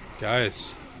here.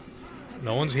 Guys,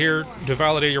 no one's here to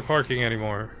validate your parking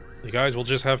anymore. You guys will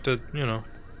just have to, you know,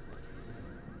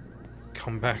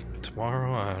 come back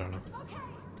tomorrow? I don't know.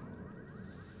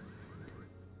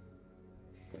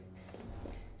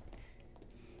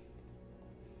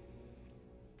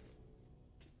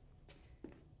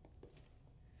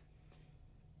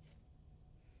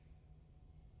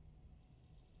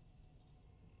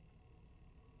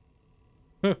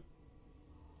 Huh.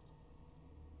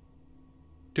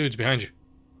 Dude's behind you.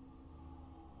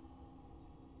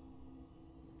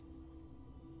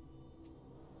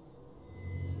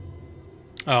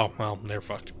 Oh, well, they're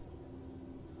fucked.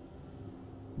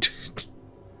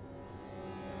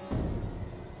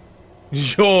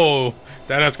 Yo,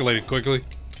 that escalated quickly.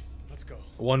 Let's go.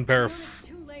 One pair No, of... it's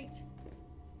too late.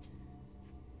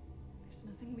 There's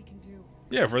nothing we can do.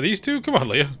 Yeah, for these two? Come on,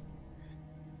 Leah.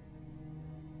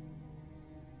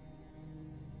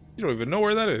 You don't even know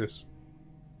where that is.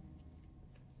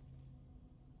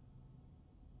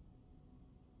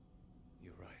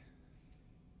 You're right.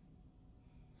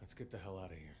 Let's get the hell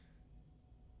out of here.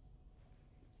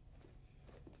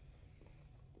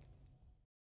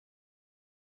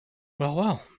 Well,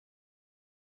 well.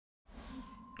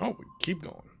 Oh, we keep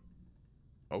going.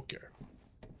 Okay.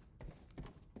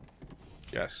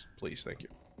 Yes, please, thank you.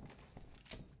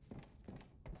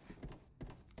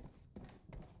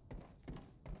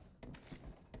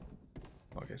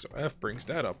 Okay, so F brings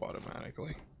that up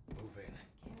automatically. Move in.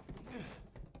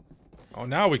 Oh,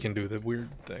 now we can do the weird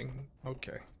thing.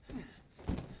 Okay.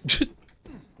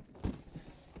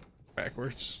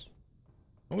 Backwards.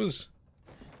 What was...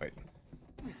 Wait.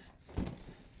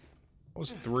 What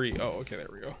was 3? Oh, okay, there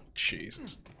we go.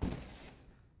 Jesus.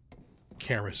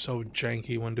 Camera's so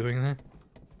janky when doing that.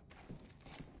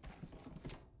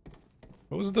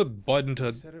 What was the button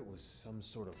to... Said it was some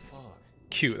sort of fog.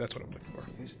 Q, that's what I'm looking for.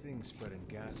 If this thing spread in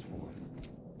gas form,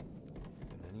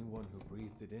 and anyone who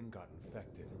breathed it in got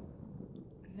infected.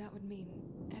 That would mean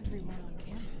everyone on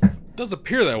campus. It does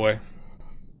appear that way.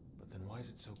 But is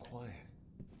it so quiet?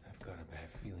 I've got a bad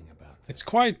feeling about this. It's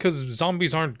quiet because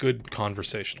zombies aren't good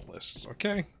conversationalists,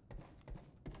 okay?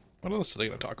 What else are they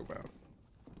gonna talk about?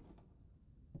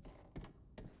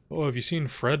 Oh, have you seen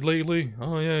Fred lately?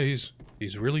 Oh yeah, he's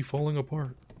really falling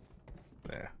apart.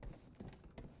 Yeah.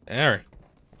 Alright.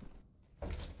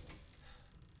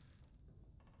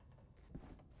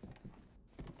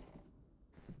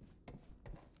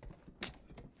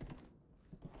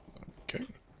 Okay.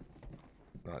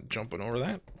 Not jumping over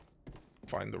that.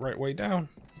 Find the right way down.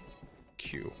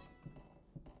 Q.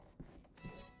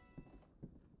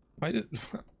 Why did...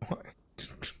 Why?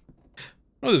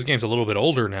 I know this game's a little bit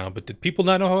older now, but did people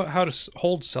not know how to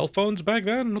hold cell phones back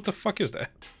then? What the fuck is that?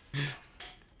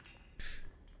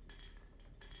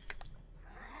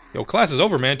 Yo, class is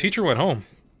over, man. Teacher went home.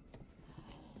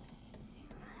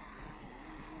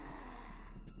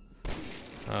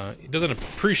 He doesn't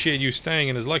appreciate you staying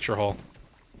in his lecture hall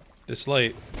this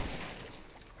late.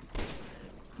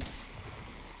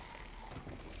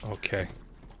 Okay.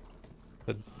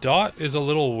 The dot is a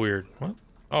little weird. What?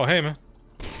 Oh, hey, man.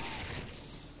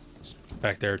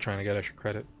 Back there trying to get extra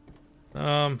credit.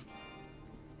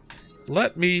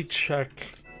 Let me check.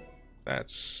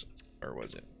 That's... Where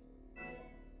was it?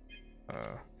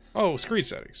 Oh, screen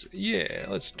settings. Yeah,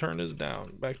 let's turn this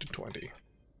down. Back to 20.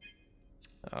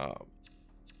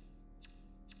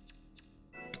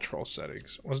 Control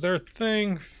settings. Was there a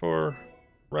thing for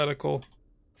reticle?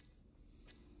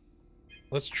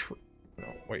 Let's try... No,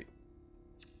 wait.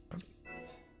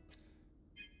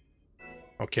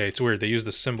 Okay, it's weird. They use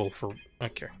the symbol for...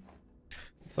 Okay.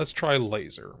 Let's try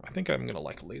laser. I think I'm gonna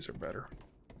like laser better.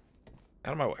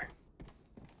 Out of my way.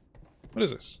 What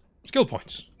is this? Skill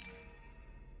points.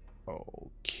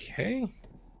 Okay.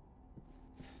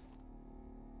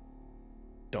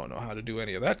 Don't know how to do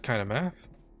any of that kind of math.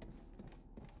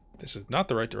 This is not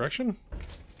the right direction.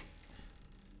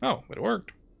 Oh, but it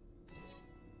worked.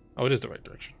 Oh, it is the right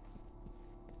direction.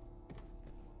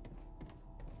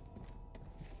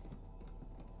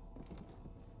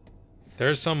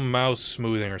 There's some mouse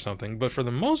smoothing or something, but for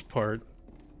the most part,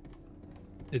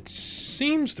 it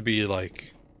seems to be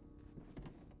like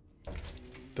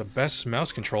the best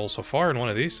mouse control so far in one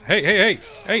of these. Hey, hey, hey!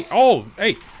 Hey! Oh!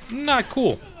 Hey! Not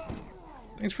cool!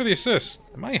 Thanks for the assist.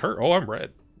 Am I hurt? Oh, I'm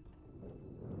red.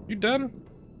 You done?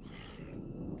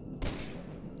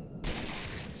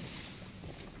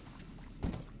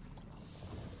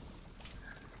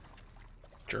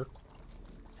 Jerk.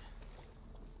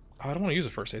 Oh, I don't want to use a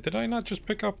first aid. Did I not just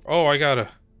pick up? Oh, I gotta...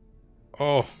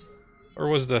 Oh. Or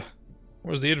was the...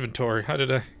 Where's the inventory? How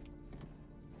did I...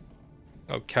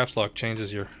 Oh, caps lock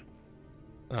changes your...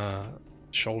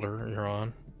 shoulder you're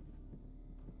on.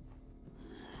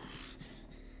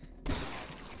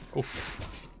 Oof.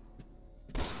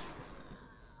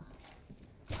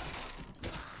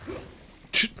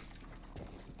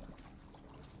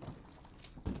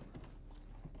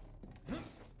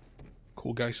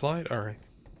 Cool guy slide? Alright.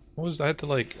 What was that to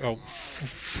like... Oh.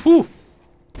 Whew!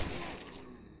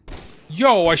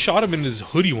 Yo, I shot him and his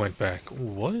hoodie went back.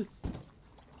 What?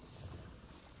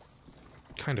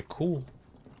 Kinda cool.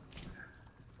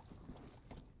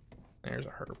 There's a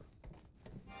herb.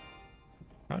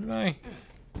 How did I...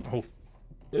 Oh.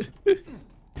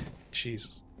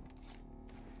 Jesus.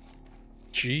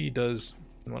 G does...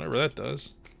 whatever that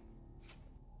does.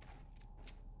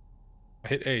 I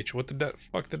hit H. What did that...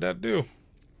 fuck did that do?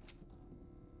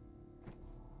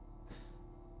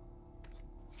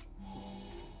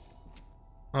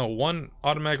 Oh, one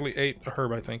automatically ate a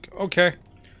herb, I think. Okay. I'm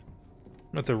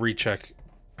gonna have to recheck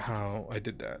how I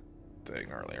did that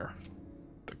thing earlier.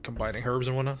 The combining herbs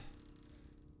and whatnot.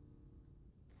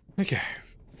 Okay.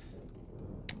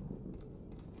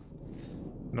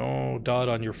 No dot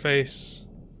on your face.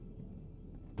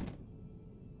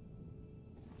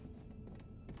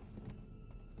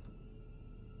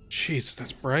 Jesus,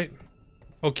 that's bright.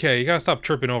 Okay, you gotta stop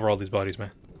tripping over all these bodies,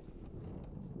 man.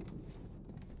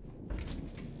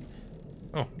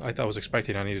 Oh, I was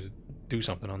expecting I needed to do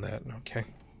something on that. Okay.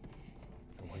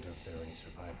 I wonder if there are any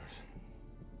survivors.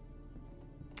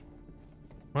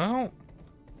 Well...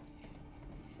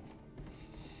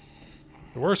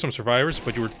 there were some survivors,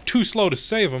 but you were too slow to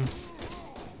save them.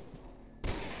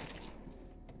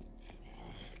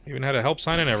 Even had a help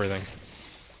sign and everything.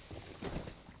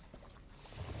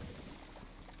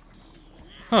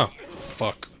 Huh.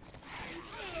 Fuck.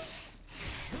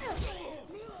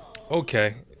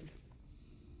 Okay.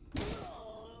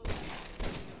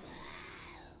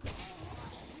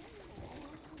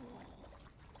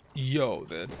 Yo,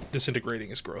 the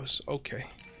disintegrating is gross. Okay.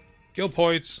 Skill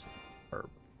points. Herb.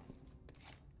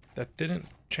 That didn't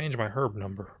change my herb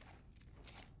number.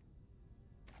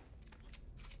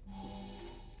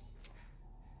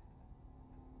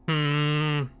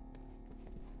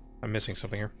 I'm missing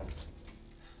something here.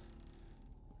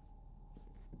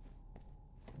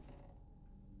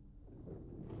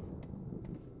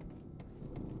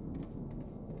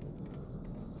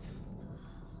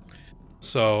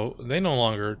 So, they no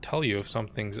longer tell you if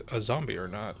something's a zombie or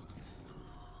not.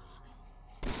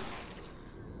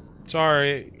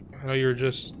 Sorry, I know you're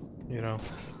just, you know,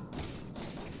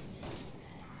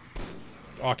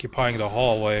 occupying the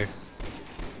hallway.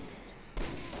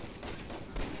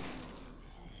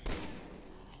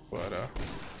 But,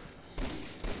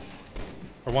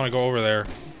 I want to go over there,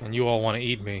 and you all want to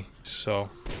eat me, so...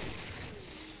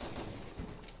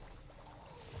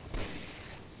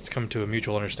 let's come to a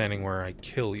mutual understanding where I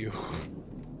kill you.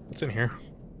 What's in here?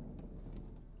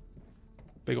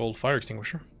 Big old fire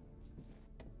extinguisher.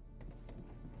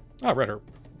 Ah, red herb.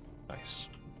 Nice.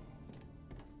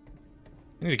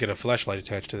 I need to get a flashlight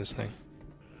attached to this thing.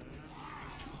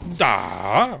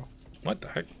 Ah! What the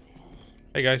heck?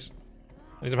 Hey guys.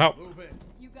 I need some help.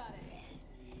 You got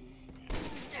it.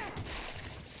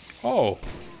 Oh.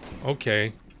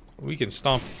 Okay. We can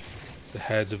stomp the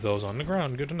heads of those on the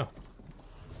ground. Good to know.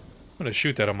 I'm gonna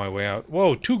shoot that on my way out.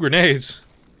 Whoa, 2 grenades!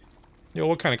 Yo,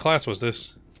 what kind of class was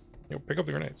this? Yo, pick up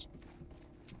the grenades.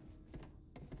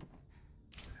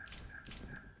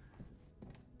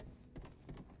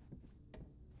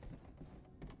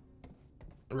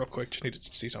 Real quick, just need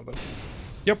to see something.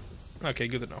 Yep. Okay,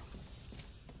 good to know.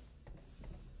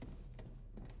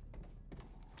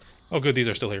 Oh good, these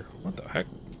are still here. What the heck?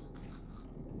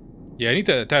 Yeah, I need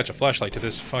to attach a flashlight to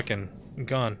this fucking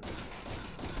gun.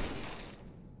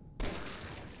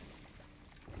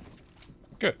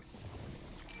 Good.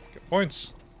 Good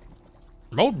points.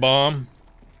 Remote bomb.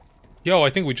 Yo, I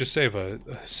think we just saved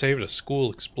a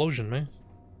school explosion, man.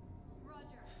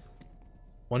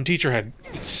 One teacher had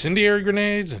incendiary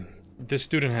grenades, and this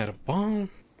student had a bomb.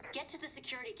 Get to the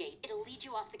security gate. It'll lead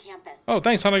you off the campus. Oh,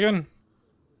 thanks, Hunnigan.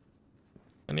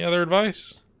 Any other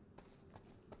advice?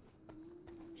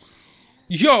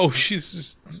 Yo, she's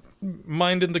just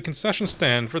minding the concession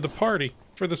stand for the party,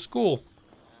 for the school.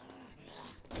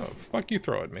 Oh, fuck you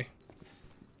throw at me.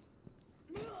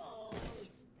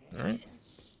 Alright.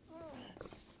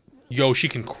 Yo, she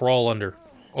can crawl under.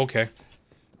 Okay.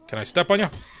 Can I step on you?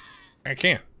 I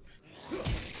can't.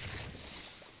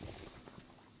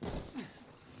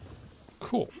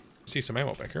 Cool. See some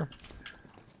ammo back here.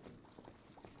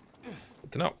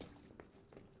 Good to know.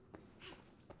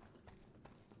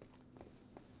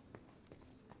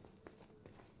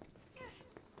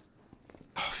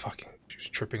 Oh, fucking. She was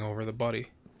tripping over the body.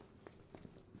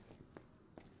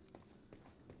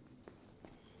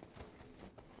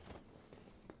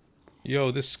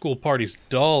 Yo, this school party's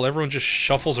dull. Everyone just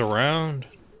shuffles around.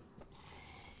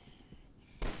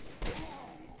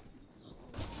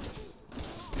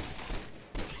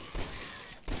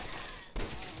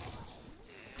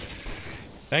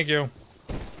 Thank you.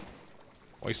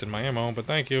 Wasted my ammo, but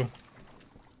thank you.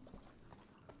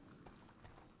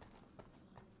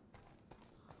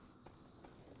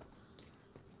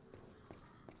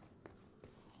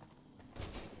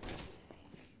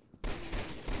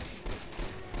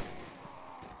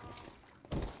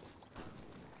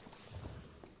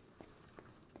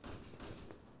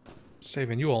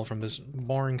 Saving you all from this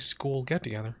boring school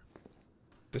get-together.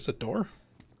 This a door?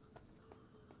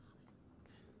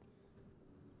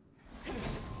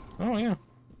 Oh, yeah.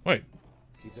 Wait.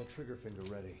 Keep that trigger finger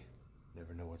ready.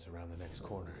 Never know what's around the next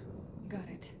corner. Got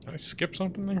it. Did I skip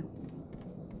something there?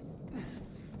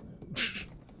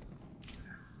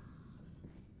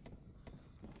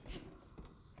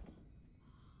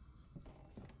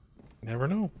 Never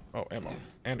know. Oh, ammo.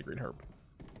 And a green herb.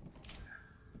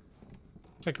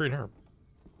 What's that green herb?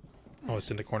 Oh,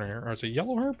 it's in the corner here. Or it's a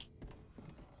yellow herb?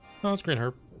 No, it's green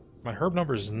herb. My herb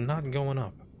number is not going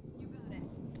up. You got it.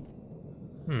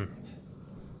 Hmm.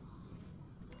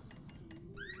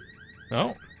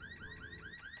 No.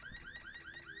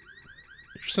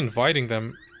 You're just inviting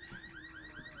them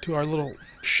to our little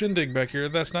shindig back here.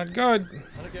 That's not good.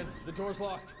 Not again. The door's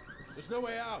locked. There's no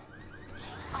way out.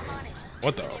 I'm on it.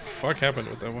 What the fuck happened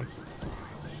with that one?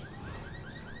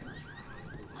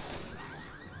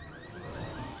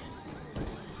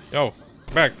 Yo,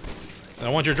 back. I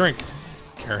want your drink.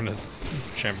 Carrying a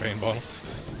champagne bottle. So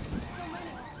many.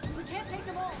 We can't take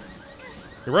them all.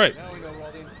 You're right. Now we know where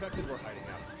all the infected were hiding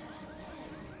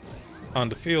out. On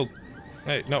the field.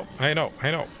 Hey, no. Hey, no.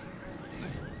 Hey, no.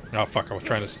 Oh, fuck. I was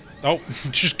trying to... Oh,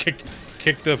 just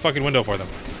kick the fucking window for them.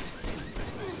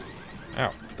 Ow.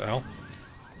 What the hell?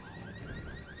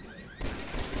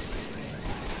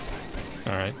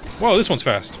 Alright. Whoa, this one's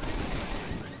fast.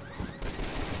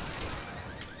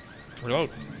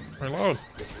 Reload. Reload.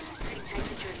 This is pretty tight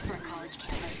security for a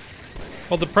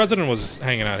Well, the president was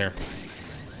hanging out here.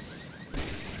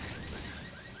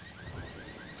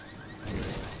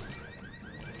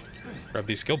 Grab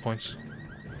these skill points.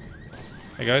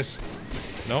 Hey, guys.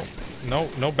 No, no,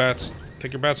 no bats.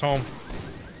 Take your bats home.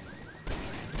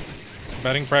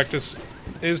 Batting practice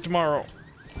is tomorrow.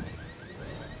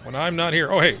 When I'm not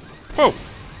here. Oh, hey. Whoa!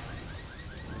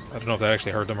 I don't know if that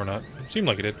actually hurt them or not. It seemed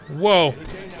like it did. Whoa!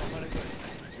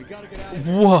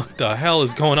 What the hell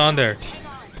is going on there?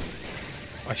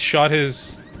 I shot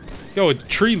his... Yo, a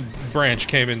tree branch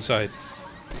came inside.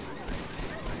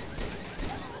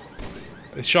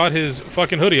 I shot his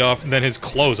fucking hoodie off and then his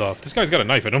clothes off. This guy's got a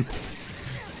knife in him.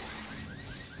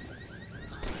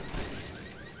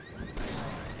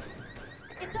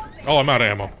 Oh, I'm out of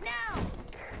ammo.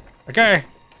 Okay.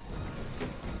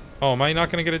 Oh, am I not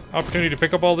gonna get an opportunity to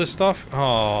pick up all this stuff?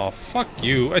 Oh, fuck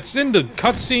you. It's in the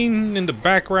cutscene, in the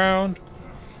background.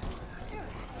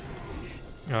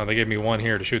 Oh, they gave me one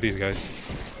here to shoot these guys.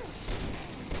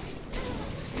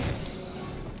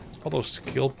 All those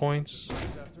skill points.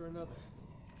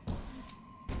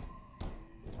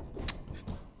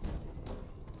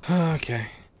 Okay.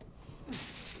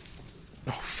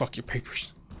 Oh, fuck your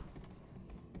papers.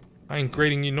 I ain't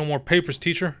grading you no more papers,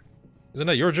 teacher. Isn't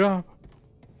that your job?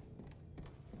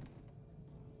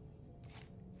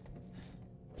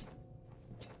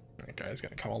 That guy's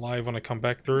gonna come alive when I come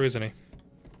back through, isn't he?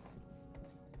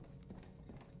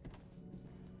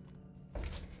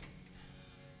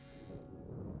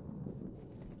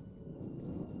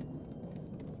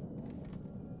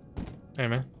 Hey,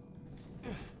 man.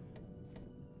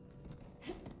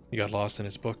 He got lost in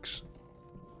his books.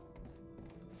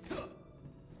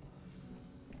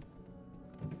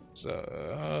 It's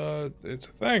a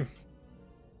thing.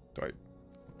 Do I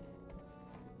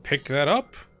pick that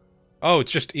up? Oh,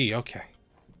 it's just E, okay.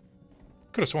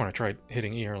 Could have sworn I tried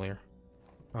hitting E earlier.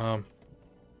 Why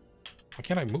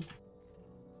can't I move?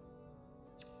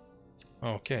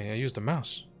 Okay, I used the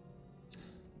mouse.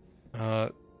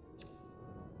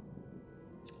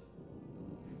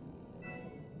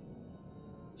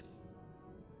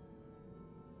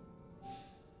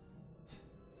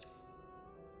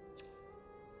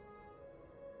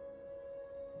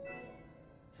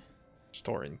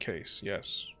 Store in case,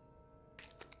 yes.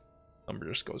 Number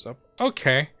just goes up.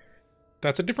 Okay.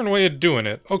 That's a different way of doing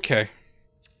it. Okay.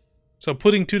 So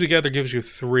putting two together gives you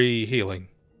 3 healing.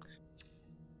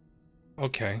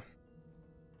 Okay.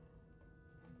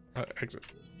 Exit.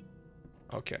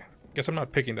 Okay. Guess I'm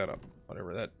not picking that up.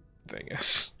 Whatever that thing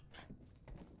is.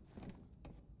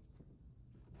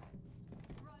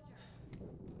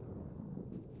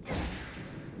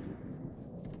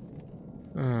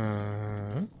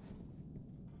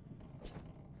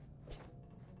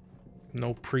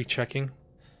 No pre-checking.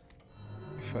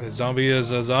 If a zombie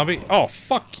is a zombie... Oh,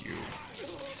 fuck you.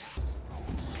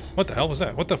 What the hell was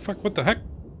that? What the fuck? What the heck?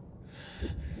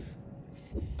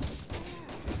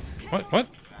 What?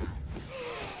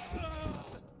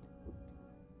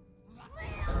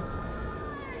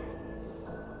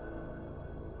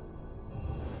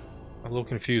 I'm a little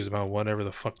confused about whatever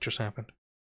the fuck just happened.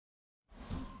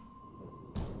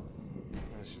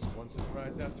 That's just one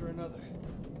surprise after another.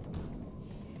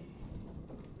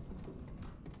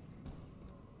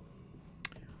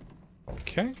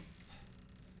 Okay.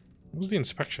 What was the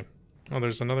inspection? Oh,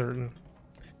 there's another...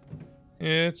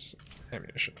 It's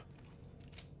ammunition.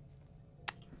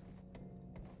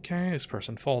 Okay, this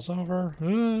person falls over.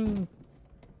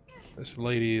 This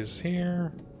lady is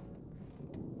here.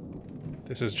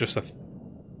 This is just a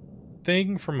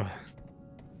thing from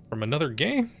another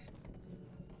game?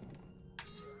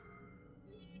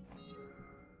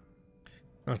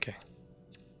 Okay.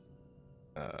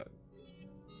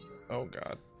 Oh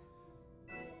god.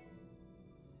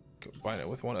 Combine it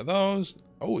with one of those.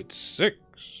 Oh, it's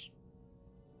 6.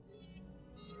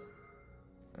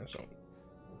 And so,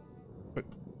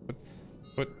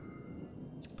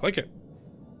 click it.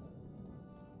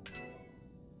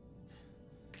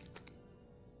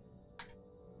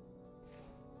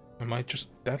 Am I just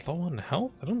that low on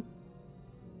health? I don't.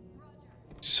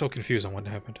 So confused on what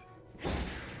happened.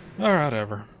 Alright,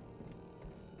 whatever.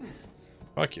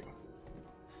 Fuck you.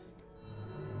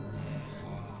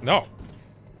 No.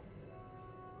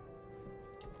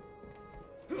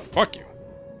 Fuck you.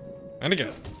 And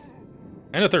again.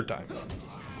 And a third time.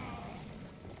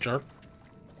 Jerk.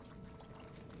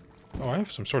 Oh, I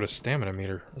have some sort of stamina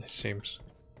meter, it seems.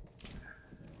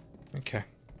 Okay.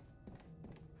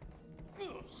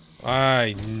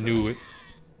 I knew it.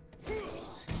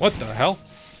 What the hell?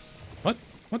 What?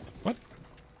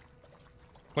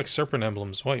 Like serpent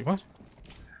emblems. Wait, what?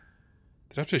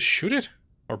 Did I have to shoot it?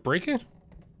 Or break it?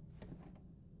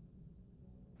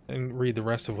 didn't read the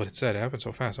rest of what it said. It happened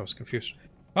so fast, I was confused.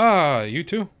 Ah, you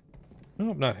too?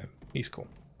 Nope, not him. He's cool.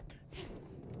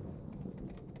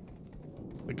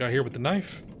 The guy here with the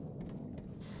knife?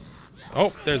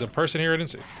 Oh, there's a person here I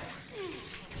didn't see.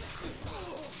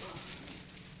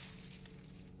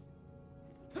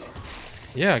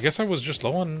 Yeah, I guess I was just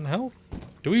low on health.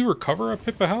 Do we recover a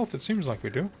pip of health? It seems like we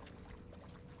do.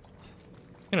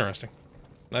 Interesting.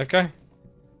 Knife guy?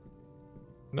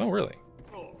 No, really.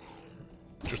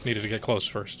 Just needed to get close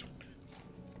first.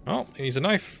 Oh, he's a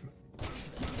knife.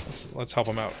 Let's help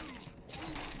him out.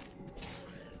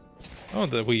 Oh,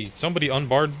 somebody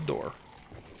unbarred the door.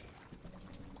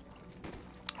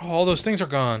 Oh, all those things are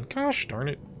gone. Gosh darn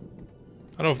it.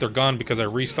 I don't know if they're gone because I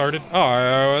restarted. Oh,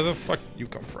 where the fuck you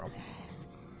come from?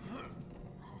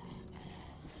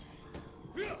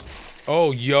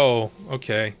 Oh, yo.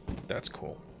 Okay. That's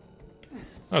cool. I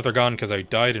don't know if they're gone because I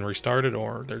died and restarted,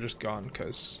 or they're just gone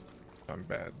because I'm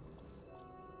bad.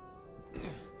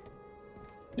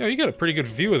 Yeah, you got a pretty good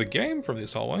view of the game from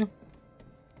this hallway.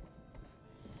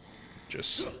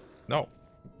 Just... no.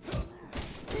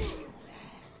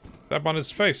 Tap on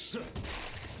his face.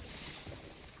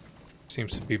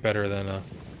 Seems to be better than,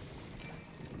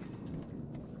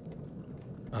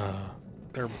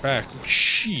 they're back.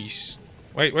 Jeez.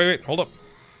 Wait. Hold up.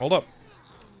 Hold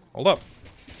up.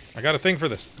 I got a thing for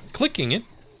this. Clicking it?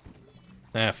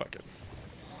 Ah, fuck it.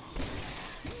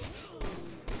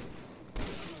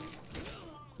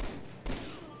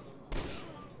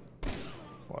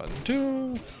 One,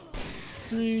 2,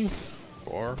 3,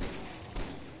 4.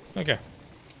 Okay.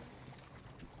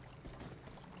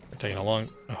 We're taking a long...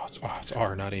 Oh, it's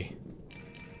R, not E.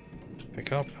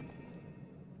 Pick up.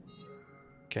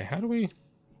 Okay, how do we...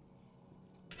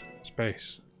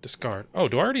 Space. Discard. Oh,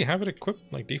 do I already have it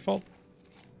equipped, like, default?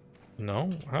 No?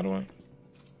 How do I...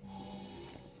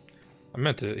 I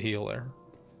meant to heal there.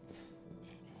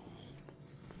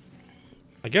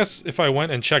 I guess if I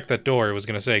went and checked that door, it was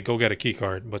going to say, go get a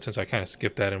keycard. But since I kind of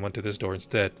skipped that and went to this door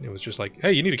instead, it was just like,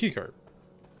 hey, you need a keycard.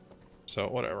 So,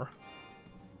 whatever.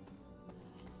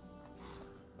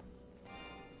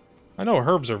 I know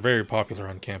herbs are very popular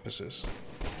on campuses.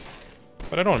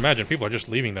 But I don't imagine people are just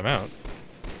leaving them out.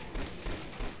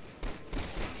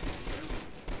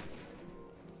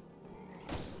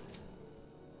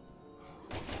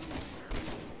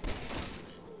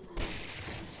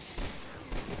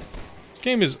 This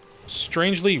game is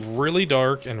strangely really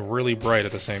dark and really bright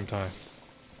at the same time.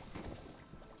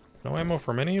 No ammo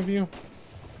from any of you?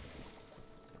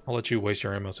 I'll let you waste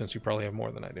your ammo since you probably have more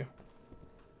than I do.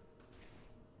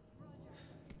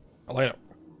 I'll light up.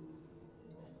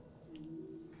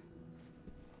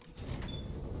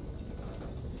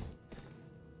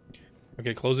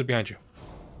 Okay, close it behind you.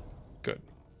 Good.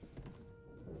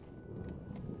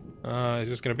 Is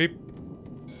this gonna beep?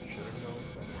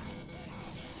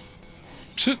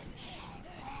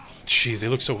 Jeez, they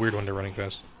look so weird when they're running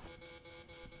fast.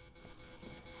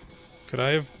 Could I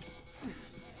have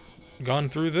gone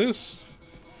through this?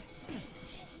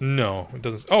 No, it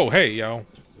doesn't. Oh, hey, yo.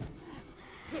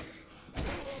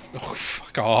 Oh,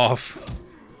 fuck off.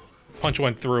 Punch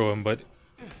went through him, but...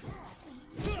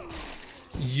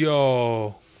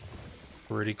 Yo.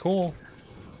 Pretty cool.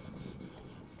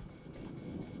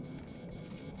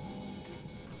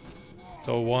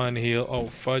 So one heal. Oh,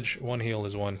 fudge. One heal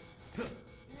is one.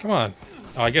 Come on.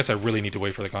 Oh, I guess I really need to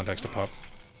wait for the contacts to pop.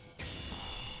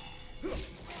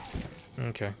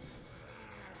 Okay.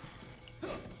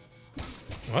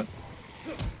 What?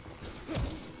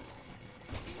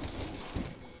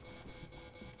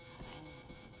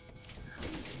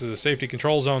 This is a safety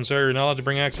control zone, sir. You're not allowed to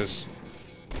bring access.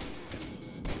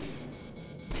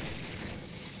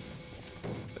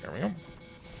 There we go.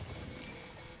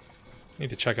 Need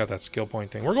to check out that skill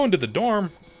point thing. We're going to the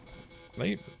dorm.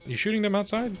 You shooting them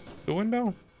outside the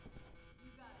window?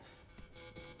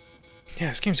 Yeah,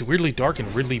 this game's weirdly dark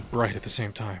and weirdly bright at the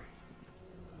same time.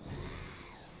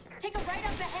 Take a right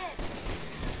up ahead.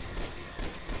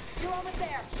 You're almost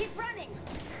there. Keep running.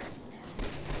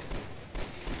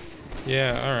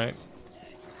 Yeah, alright.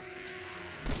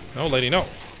 No, lady, no.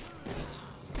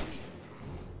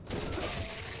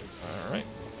 Alright.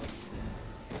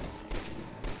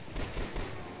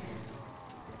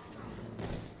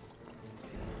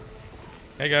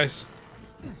 Hey, guys.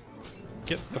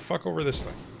 Get the fuck over this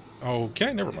thing.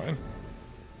 Okay, never mind.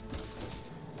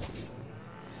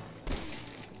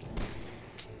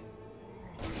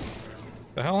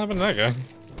 The hell happened to that guy?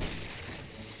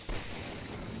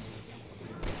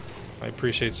 I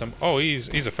appreciate some... Oh,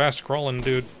 he's a fast crawling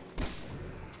dude.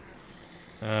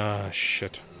 Ah,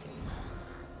 shit.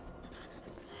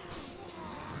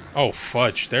 Oh,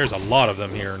 fudge. There's a lot of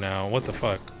them here now. What the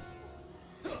fuck?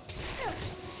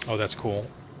 Oh, that's cool.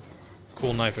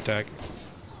 Cool knife attack.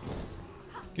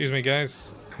 Excuse me,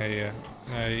 guys. I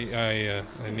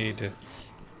need to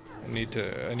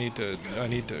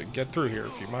get through here,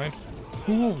 if you mind.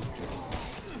 Ooh.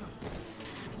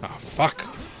 Ah, fuck.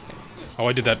 Oh,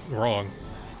 I did that wrong.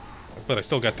 But I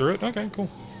still got through it? Okay, cool.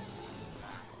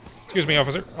 Excuse me,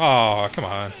 officer. Aw, come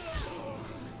on.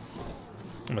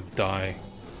 I'm gonna die.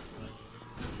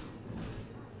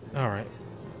 Alright.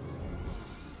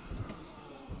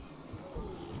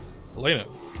 Elena.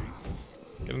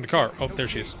 Get in the car. Oh, there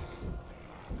she is.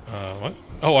 What?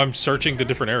 Oh, I'm searching the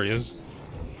different areas.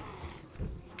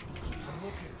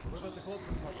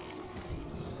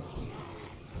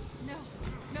 No,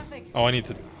 nothing. Oh, I need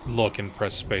to look and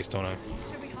press space, don't I?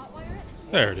 Should we hotwire it?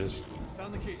 There it is.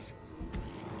 Found the keys.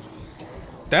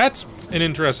 That's an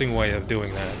interesting way of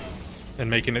doing that. And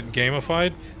making it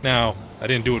gamified. Now, I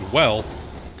didn't do it well,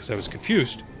 because I was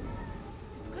confused.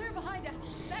 It's clear behind us.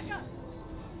 Back up.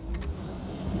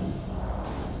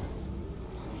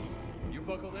 You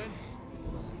buckled in?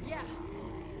 Yeah.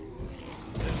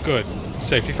 Good.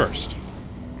 Safety first.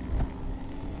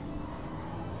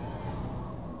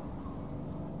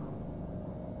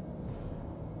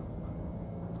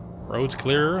 Road's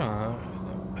clear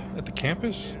at the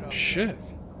campus? Shit.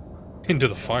 Into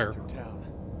the fire.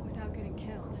 Town. Without getting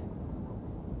killed.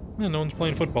 Yeah, no one's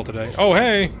playing football today. Oh,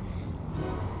 hey!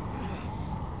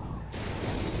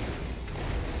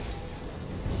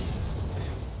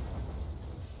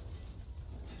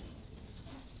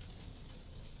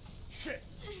 Shit!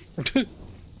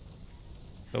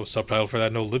 No subtitle for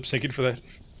that, no lip syncing for that.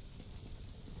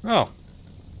 Oh.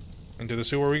 Into the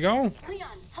sewer we go? Leon,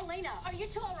 Helena, are you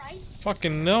two alright?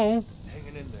 Fucking no.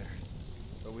 Hanging in there.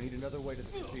 But we need another way to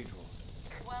the cathedral.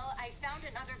 Well, I found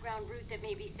an underground route that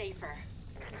may be safer.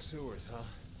 The sewers, huh?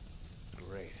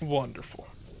 Great. Wonderful.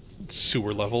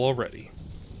 Sewer level already.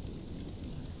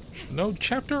 No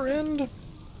chapter end?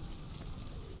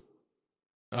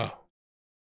 Oh.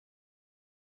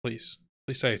 Please.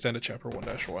 Please say it's end of chapter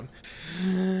 1-1.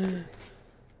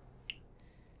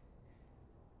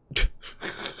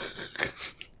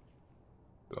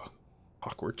 Ugh,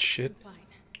 awkward shit. Fine.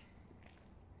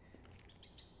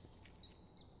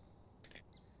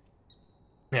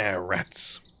 Yeah,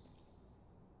 rats.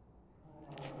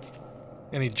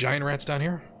 Any giant rats down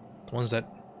here? The ones that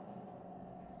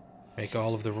make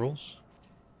all of the rules?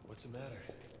 What's the matter?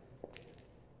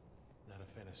 Not a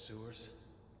fan of sewers?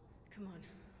 Come on.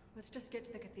 Let's just get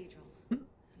to the cathedral. And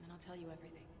then I'll tell you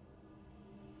everything.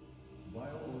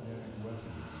 Bioorganic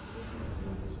weapons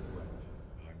presents a threat.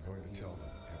 I'm going to tell them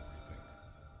everything.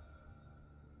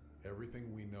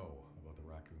 Everything we know about the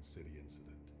Raccoon City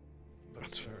incident. But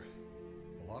That's sir,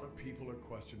 A lot of people are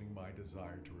questioning my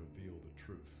desire to reveal the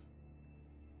truth.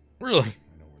 Really? I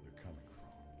know where they're coming from.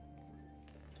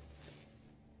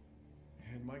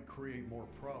 It might create more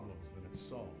problems than it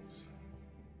solves.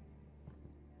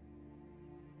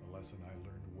 A lesson I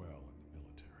learned well in the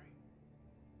military.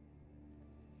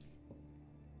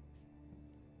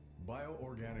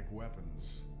 Bioorganic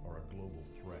weapons are a global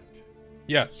threat.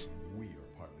 Yes. We are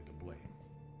partly to blame.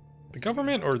 The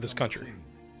government or this Come country? clean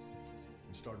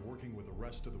and start working with the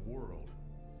rest of the world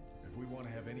if we want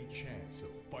to have any chance of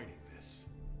fighting this.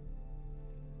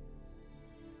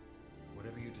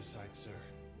 whatever you decide, sir,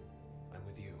 I'm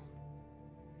with you.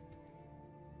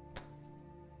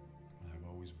 I've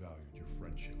always valued your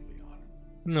friendship, Leon.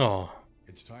 No.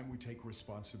 It's time we take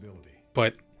responsibility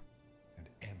But and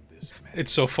end this mess.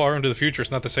 it's so far into the future, it's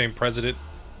not the same president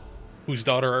whose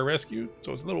daughter I rescued,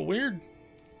 so it's a little weird.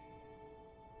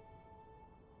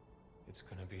 It's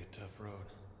gonna be a tough road.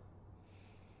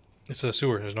 It's a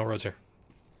sewer, there's no roads here.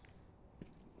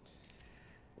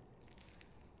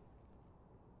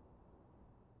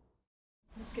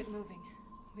 Let's get moving.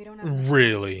 We don't have...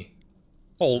 Really?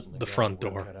 Hold Certainly the got front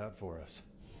our work door. cut out for us.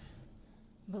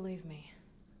 Believe me.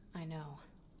 I know.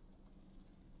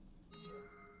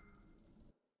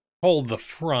 Hold the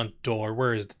front door.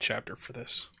 Where is the chapter for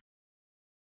this?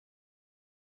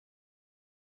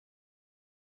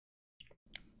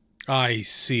 I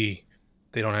see.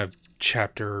 They don't have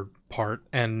chapter, part,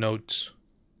 and notes.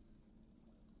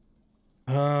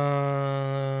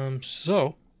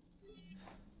 So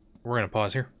we're gonna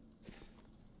pause here.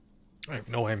 I have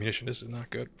no ammunition. This is not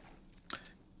good.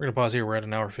 We're gonna pause here. We're at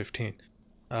an hour 15.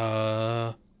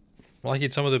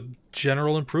 Liking some of the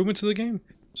general improvements of the game.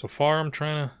 So far, I'm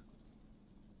trying to.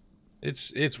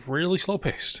 It's really slow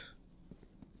paced.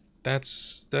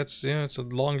 That's yeah. It's a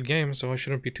long game, so I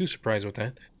shouldn't be too surprised with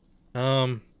that.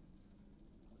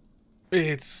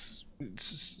 It's It's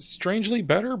strangely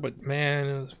better, but man,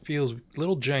 it feels a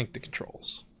little jank, the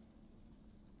controls.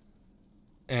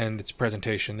 And its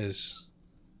presentation is,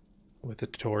 with the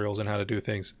tutorials and how to do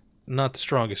things, not the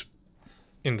strongest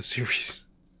in the series.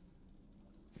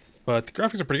 But the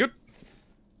graphics are pretty good.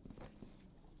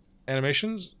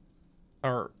 Animations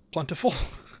are plentiful.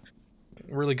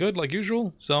 Really good, like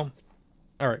usual. So,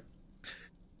 alright.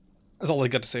 That's all I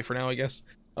got to say for now, I guess.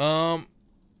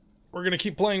 We're gonna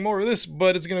keep playing more of this,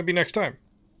 but it's gonna be next time.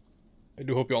 I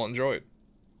do hope you all enjoy it.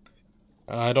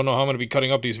 I don't know how I'm gonna be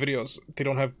cutting up these videos. They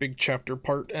don't have big chapter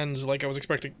part ends like I was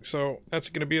expecting, so that's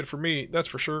gonna be it for me, that's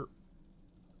for sure.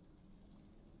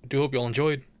 I do hope you all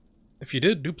enjoyed. If you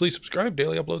did, do please subscribe.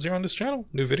 Daily uploads here on this channel.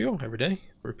 New video every day,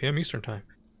 4 p.m. Eastern Time.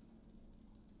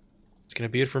 It's gonna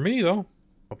be it for me, though.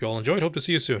 Hope you all enjoyed. Hope to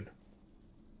see you soon.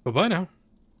 Bye-bye now.